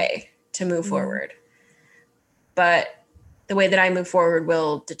way to move forward. But the way that I move forward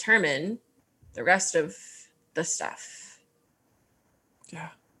will determine the rest of the stuff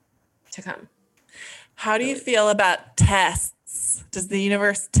to come. How do you feel about tests? Does the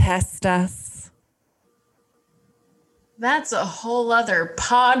universe test us? That's a whole other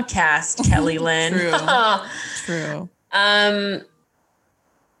podcast, Kelly Lynn. True.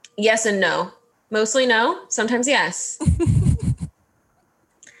 Yes and no. Mostly no. Sometimes yes.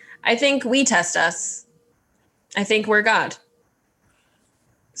 I think we test us. I think we're God.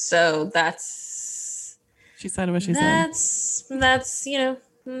 So that's. She said what she said. That's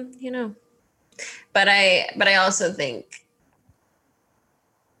But I also think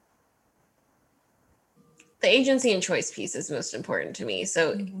the agency and choice piece is most important to me.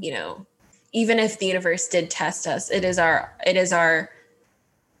 So even if the universe did test us, it's our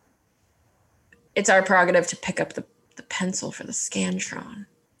prerogative to pick up the pencil for the Scantron.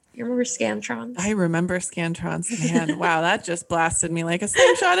 You remember Scantron? I remember Scantrons. Man, wow, that just blasted me like a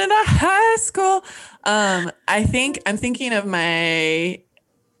slingshot into high school. I think I'm thinking of my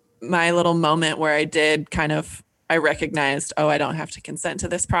little moment where I recognized, oh, I don't have to consent to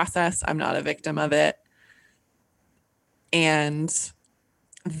this process. I'm not a victim of it. And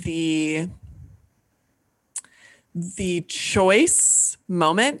the choice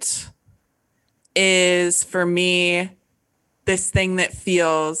moment is for me this thing that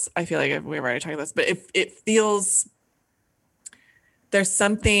feels, I feel like we've already talked about this, but it feels, there's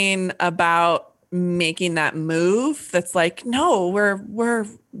something about making that move that's like, no,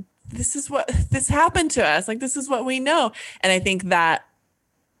 this happened to us. Like, this is what we know. And I think that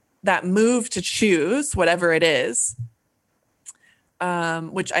move to choose whatever it is,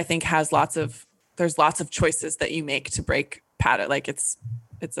 which I think has there's lots of choices that you make to break pattern. Like it's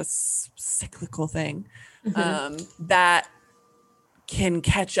a cyclical thing, that can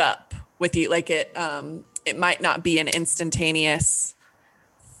catch up with you. Like it might not be an instantaneous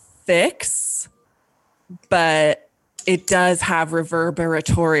fix, but it does have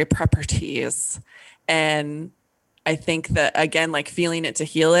reverberatory properties. And I think that, again, like feeling it to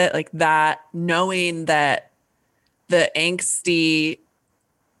heal it, like that, knowing that the angsty,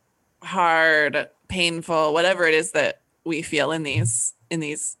 hard, painful, whatever it is that we feel in these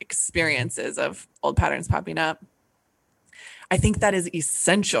experiences of old patterns popping up, I think that is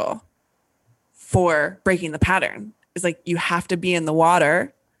essential for breaking the pattern. It's like you have to be in the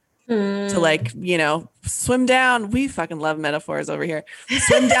water to, like, swim down. We fucking love metaphors over here.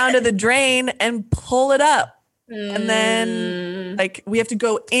 Swim down to the drain and pull it up. And then like we have to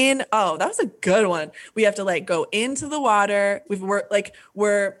go in. Oh, that was a good one. We have to like go into the water.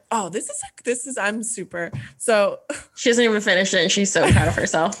 I'm super. So she doesn't even finish it and she's so proud of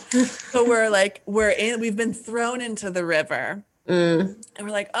herself. So we've been thrown into the river. And we're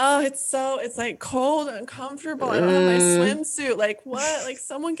like, oh, it's like cold and uncomfortable. I don't have my swimsuit. Like, what? Like,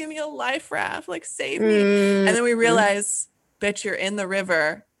 someone give me a life raft. Like, save me. And then we realize, bitch, you're in the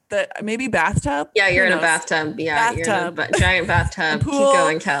river. Maybe bathtub. Yeah, you're in a bathtub. Yeah, you're in a giant bathtub. Keep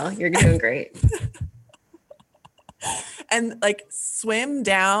going, Kel. You're doing great. And like swim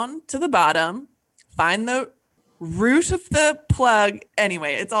down to the bottom, find the root of the plug.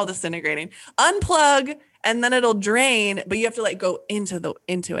 Anyway, it's all disintegrating. Unplug. And then it'll drain, but you have to like go into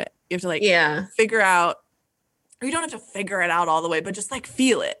it. You have to like figure out, or you don't have to figure it out all the way, but just like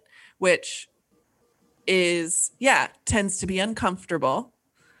feel it, which is, tends to be uncomfortable.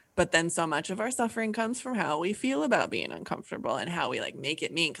 But then so much of our suffering comes from how we feel about being uncomfortable and how we like make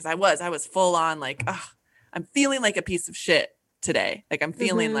it mean. Cause I was full on like, I'm feeling like a piece of shit today. Like I'm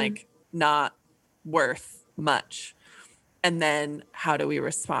feeling like not worth much. And then how do we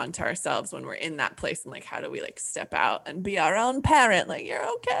respond to ourselves when we're in that place? And like, how do we like step out and be our own parent? Like, you're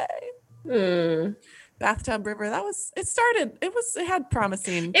okay. Bathtub river. It had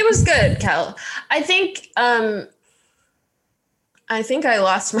promising. It was good, Kel. I think I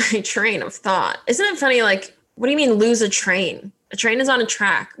lost my train of thought. Isn't it funny? Like, what do you mean lose a train? A train is on a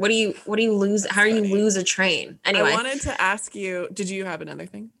track. What do you lose? How do you lose a train? Anyway. I wanted to ask you, did you have another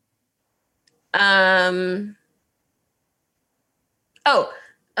thing?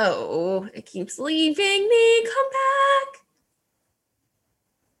 Oh, it keeps leaving me. Come back.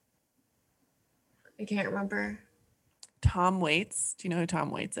 I can't remember. Tom Waits. Do you know who Tom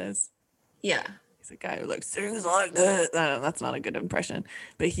Waits is? Yeah. He's a guy who like sings like this. I don't know, that's not a good impression.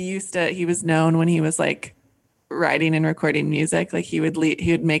 But he was known when he was like writing and recording music. Like he would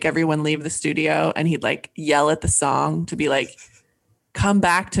make everyone leave the studio and he'd like yell at the song to be like, come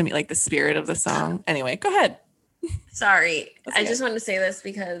back to me, like the spirit of the song. Anyway, go ahead. Sorry. I just wanted to say this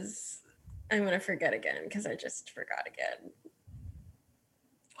because I'm going to forget again because I just forgot again.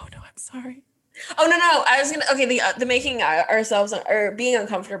 Oh no, I'm sorry. Oh no. I was going to, the making ourselves or being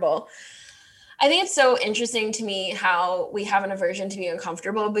uncomfortable. I think it's so interesting to me how we have an aversion to being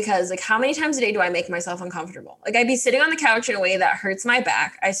uncomfortable because like how many times a day do I make myself uncomfortable? Like I'd be sitting on the couch in a way that hurts my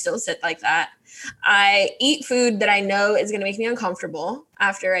back. I still sit like that. I eat food that I know is going to make me uncomfortable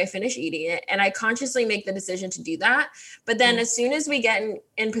after I finish eating it. And I consciously make the decision to do that. But then as soon as we get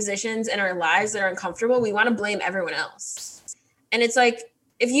in positions in our lives that are uncomfortable, we want to blame everyone else. And it's like,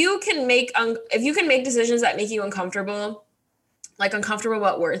 if you can make decisions that make you uncomfortable, like uncomfortable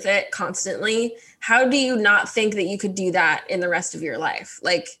but worth it constantly, how do you not think that you could do that in the rest of your life?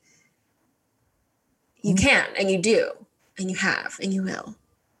 Like you can, and you do, and you have, and you will.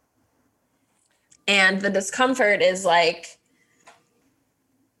 And the discomfort is like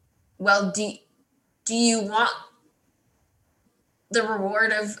well, do you want the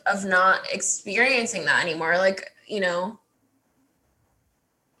reward of not experiencing that anymore? Like, you know,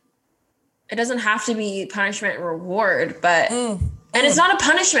 it doesn't have to be punishment and reward, but and it's not a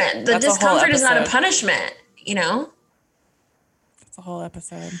punishment. The discomfort is not a punishment, you know? That's a whole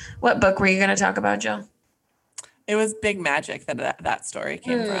episode. What book were you going to talk about, Jill? It was Big Magic that story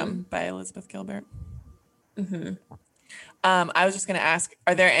came from, by Elizabeth Gilbert. Mm-hmm. I was just going to ask,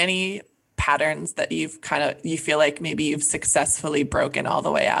 are there any patterns that you feel like maybe you've successfully broken all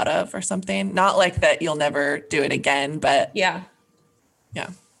the way out of or something? Not like that you'll never do it again, but yeah.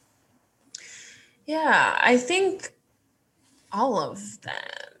 I think all of them.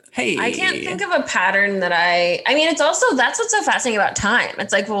 Hey, I can't think of a pattern that I mean, it's also, that's what's so fascinating about time.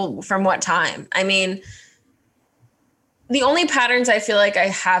 It's like, well, from what time? I mean, the only patterns I feel like I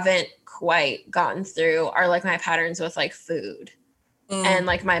haven't quite gotten through are like my patterns with like food and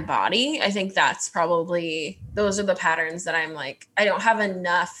like my body. I think that's probably, those are the patterns that I'm like, I don't have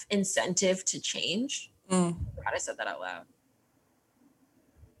enough incentive to change. God, I said that out loud.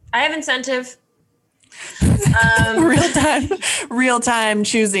 I have incentive. real time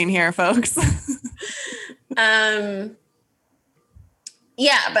choosing here, folks.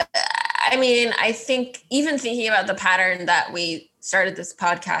 Yeah, but I mean, I think even thinking about the pattern that we started this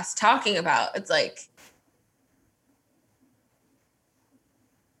podcast talking about, it's like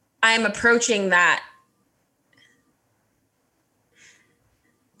I'm approaching that.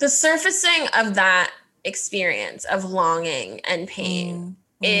 The surfacing of that experience of longing and pain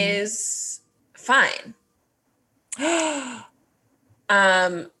is fine.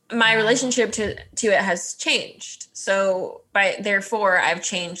 My relationship to it has changed. So therefore I've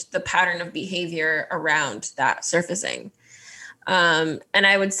changed the pattern of behavior around that surfacing. And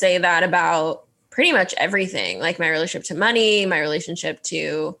I would say that about pretty much everything, like my relationship to money, my relationship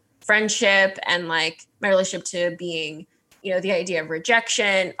to friendship, and like my relationship to being, you know, the idea of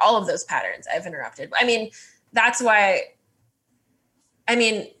rejection, all of those patterns I've interrupted. I mean, that's why,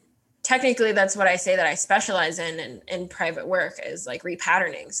 technically that's what I say that I specialize in private work is like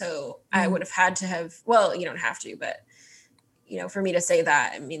repatterning. So I would have had to have, well, you don't have to, but you know, for me to say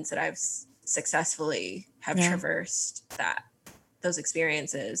that, it means that I've successfully traversed those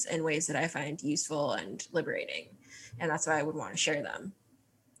experiences in ways that I find useful and liberating. And that's why I would want to share them.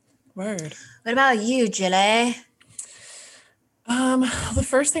 Word. What about you, Jilly? The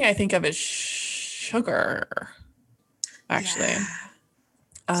first thing I think of is sugar, actually. Yeah.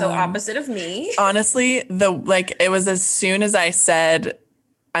 So opposite of me. Honestly, it was as soon as I said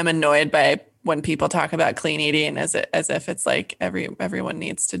I'm annoyed by when people talk about clean eating as if it's like everyone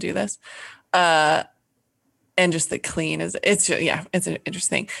needs to do this. And just the clean it's an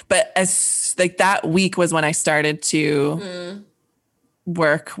interesting. But as like that week was when I started to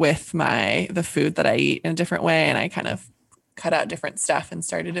work with the food that I eat in a different way, and I kind of cut out different stuff and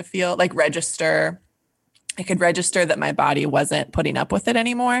started to feel like I could register that my body wasn't putting up with it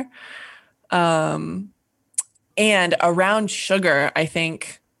anymore. And around sugar, I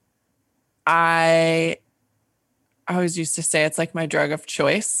think I always used to say it's like my drug of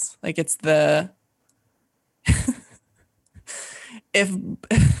choice. Like it's I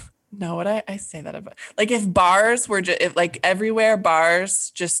say that about, like if bars were if like everywhere bars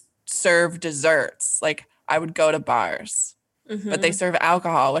just serve desserts, like I would go to bars. But they serve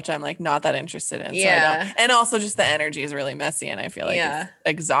alcohol, which I'm like not that interested in. Yeah. So I don't. And also just the energy is really messy, and I feel like it's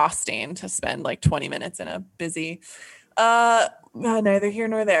exhausting to spend like 20 minutes in a busy neither here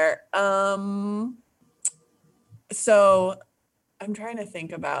nor there. So I'm trying to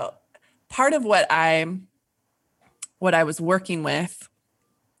think about part of what I was working with.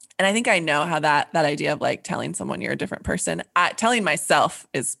 And I think I know how that idea of like telling someone you're a different person, telling myself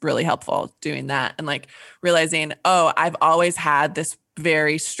is really helpful doing that. And like realizing, I've always had this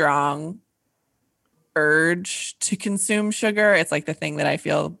very strong urge to consume sugar. It's like the thing that I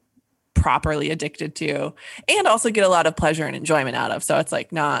feel properly addicted to and also get a lot of pleasure and enjoyment out of. So it's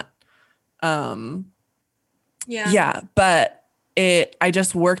like not, but I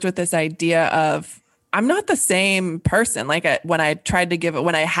just worked with this idea of, I'm not the same person. Like when I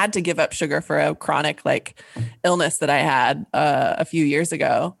had to give up sugar for a chronic like illness that I had a few years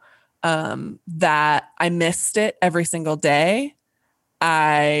ago, that I missed it every single day.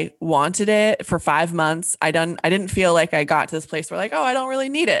 I wanted it for 5 months. I didn't feel like I got to this place where like, I don't really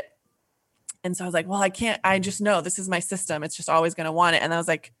need it. And so I was like, well, I just know this is my system. It's just always going to want it. And I was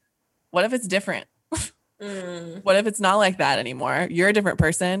like, what if it's different? What if it's not like that anymore? You're a different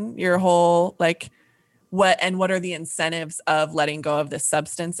person. Your whole like, what are the incentives of letting go of this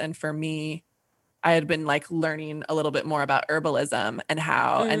substance? And for me, I had been like learning a little bit more about herbalism and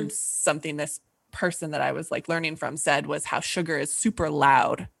how, and something this person that I was like learning from said was how sugar is super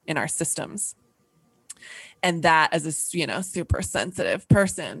loud in our systems. And that as a, you know, super sensitive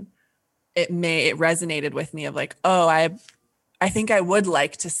person, it resonated with me of like, oh, I think I would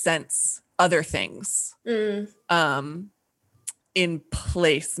like to sense other things in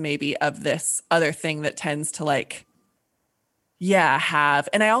place maybe of this other thing that tends to like, have.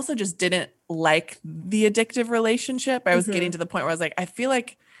 And I also just didn't like the addictive relationship. I was getting to the point where I was like, I feel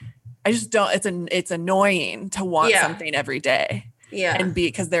like I just don't, it's annoying to want something every day. Yeah. And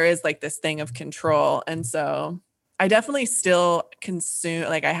because there is like this thing of control. And so I definitely still consume,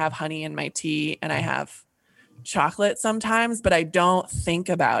 like I have honey in my tea and I have chocolate sometimes, but I don't think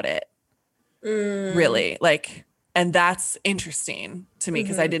about it really. Like, and that's interesting to me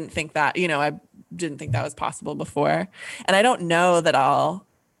because I didn't think that, you know, I didn't think that was possible before. And I don't know that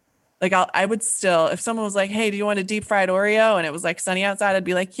I would still, if someone was like, hey, do you want a deep fried Oreo? And it was like sunny outside, I'd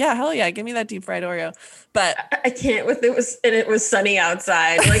be like, yeah, hell yeah, give me that deep fried Oreo. But I can't with it was sunny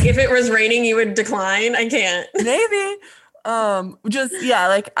outside. Like if it was raining, you would decline. I can't. Maybe.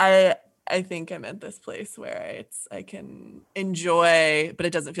 Like I think I'm at this place where I can enjoy, but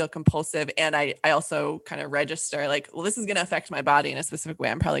it doesn't feel compulsive. And I also kind of register like, well, this is going to affect my body in a specific way.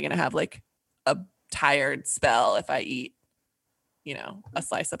 I'm probably going to have like a tired spell if I eat, you know, a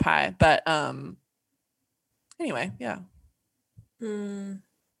slice of pie. But anyway, yeah. And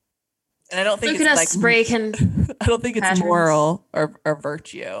I don't think Look at us like breaking. I don't think it's patterns. moral or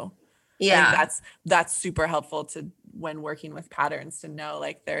virtue. Yeah. I think that's super helpful to when working with patterns to know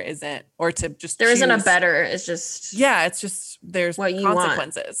like there isn't, or to just There isn't a choose. better. It's just It's just there's what you want.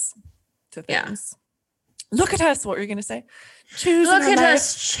 consequences to things. Look at us. What were you gonna say? Choose. Look at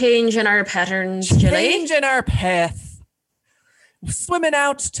us changing our patterns, Jilly. Changing our path. Swimming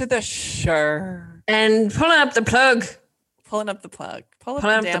out to the shore. And pulling up the plug. Pulling up the plug. Pull up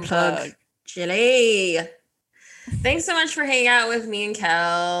Pulling the up the damn plug. plug. Jilly. Thanks so much for hanging out with me and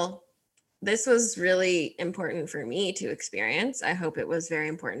Kel. This was really important for me to experience. I hope it was very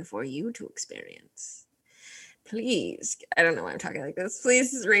important for you to experience. Please, I don't know why I'm talking like this.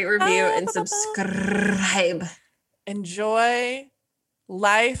 Please rate, review, and subscribe. Enjoy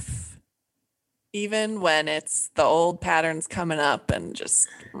life, even when it's the old patterns coming up and just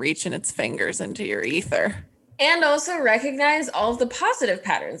reaching its fingers into your ether. And also recognize all of the positive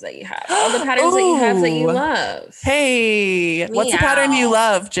patterns that you have. All the patterns that you have that you love. Hey, what's the pattern you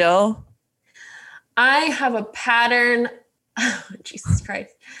love, Jill? I have a pattern. Oh, Jesus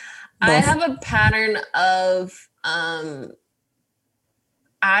Christ. I have a pattern of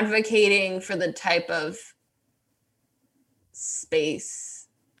advocating for the type of space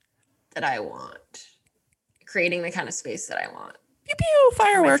that I want. Creating the kind of space that I want. Pew pew,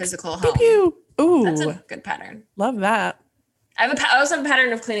 fireworks. My physical Pew home. pew. Ooh. That's a good pattern. Love that. I also have a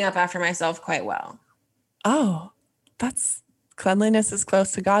pattern of cleaning up after myself quite well. Oh, that's cleanliness is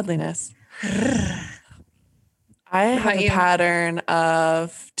close to godliness. I have a pattern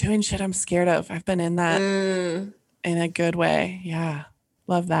of doing shit I'm scared of. I've been in that in a good way. Yeah.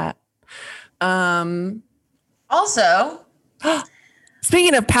 Love that. Also,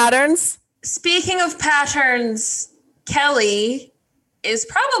 speaking of patterns, Kelly is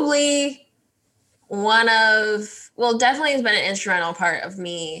probably definitely has been an instrumental part of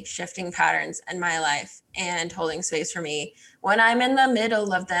me shifting patterns in my life and holding space for me when I'm in the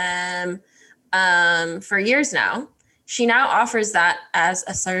middle of them for years now. She now offers that as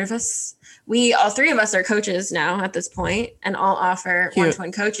a service. All three of us are coaches now at this point and all offer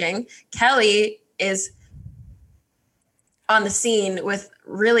one-to-one coaching. Kelly is on the scene with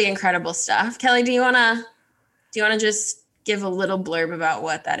really incredible stuff. Kelly, do you want to just give a little blurb about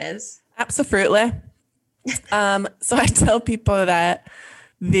what that is? Absolutely. So I tell people that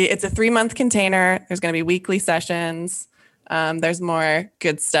it's a 3-month container. There's going to be weekly sessions. There's more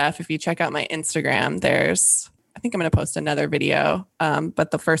good stuff. If you check out my Instagram, I think I'm going to post another video. But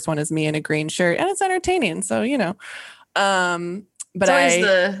the first one is me in a green shirt and it's entertaining. So, you know, but it's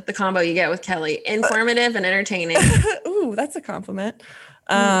always the combo you get with Kelly, informative and entertaining. Ooh, that's a compliment.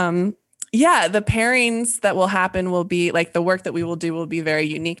 Yeah, the pairings that will happen will be like the work that we will do will be very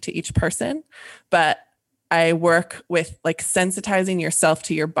unique to each person, but I work with like sensitizing yourself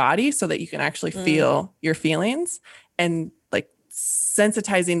to your body so that you can actually feel your feelings and like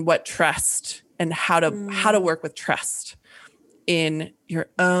sensitizing what trust and how to work with trust in your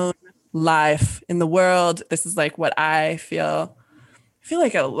own life, in the world. This is like what I feel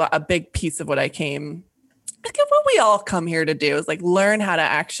like a big piece of what what we all come here to do is like learn how to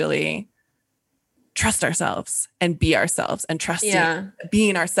actually trust ourselves and be ourselves and trusting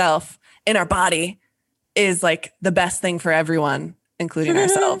being ourselves in our body is like the best thing for everyone, including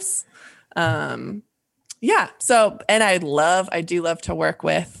ourselves. Yeah. So, and I do love to work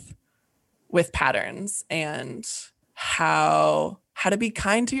with patterns and how to be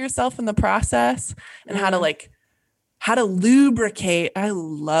kind to yourself in the process and how to lubricate. I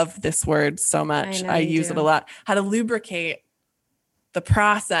love this word so much. I use it a lot. How to lubricate the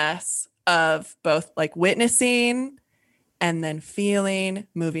process of both like witnessing and then feeling,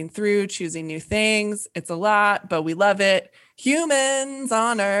 moving through, choosing new things. It's a lot, but we love it. Humans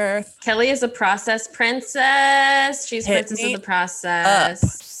on Earth. Kelly is a process princess. She's princess of the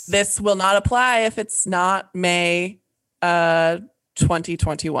process. This will not apply if it's not May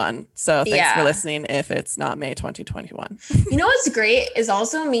 2021. So thanks for listening if it's not May 2021. You know what's great is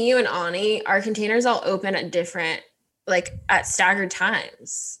also me, you, and Ani, our containers all open at different, like at staggered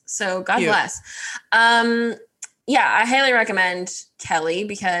times. So God bless. Yeah, I highly recommend Kelly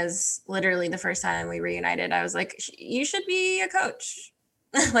because literally the first time we reunited, I was like, you should be a coach.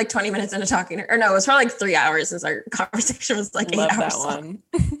 Like 20 minutes into talking to her. Or no, it was probably like 3 hours since our conversation was like 8 hours that long.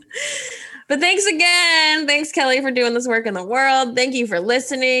 But thanks again. Thanks, Kelly, for doing this work in the world. Thank you for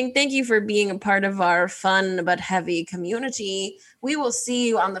listening. Thank you for being a part of our fun but heavy community. We will see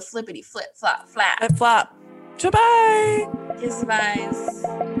you on the flippity flip flop flap. Flip flop. Bye-bye. Kiss, byes.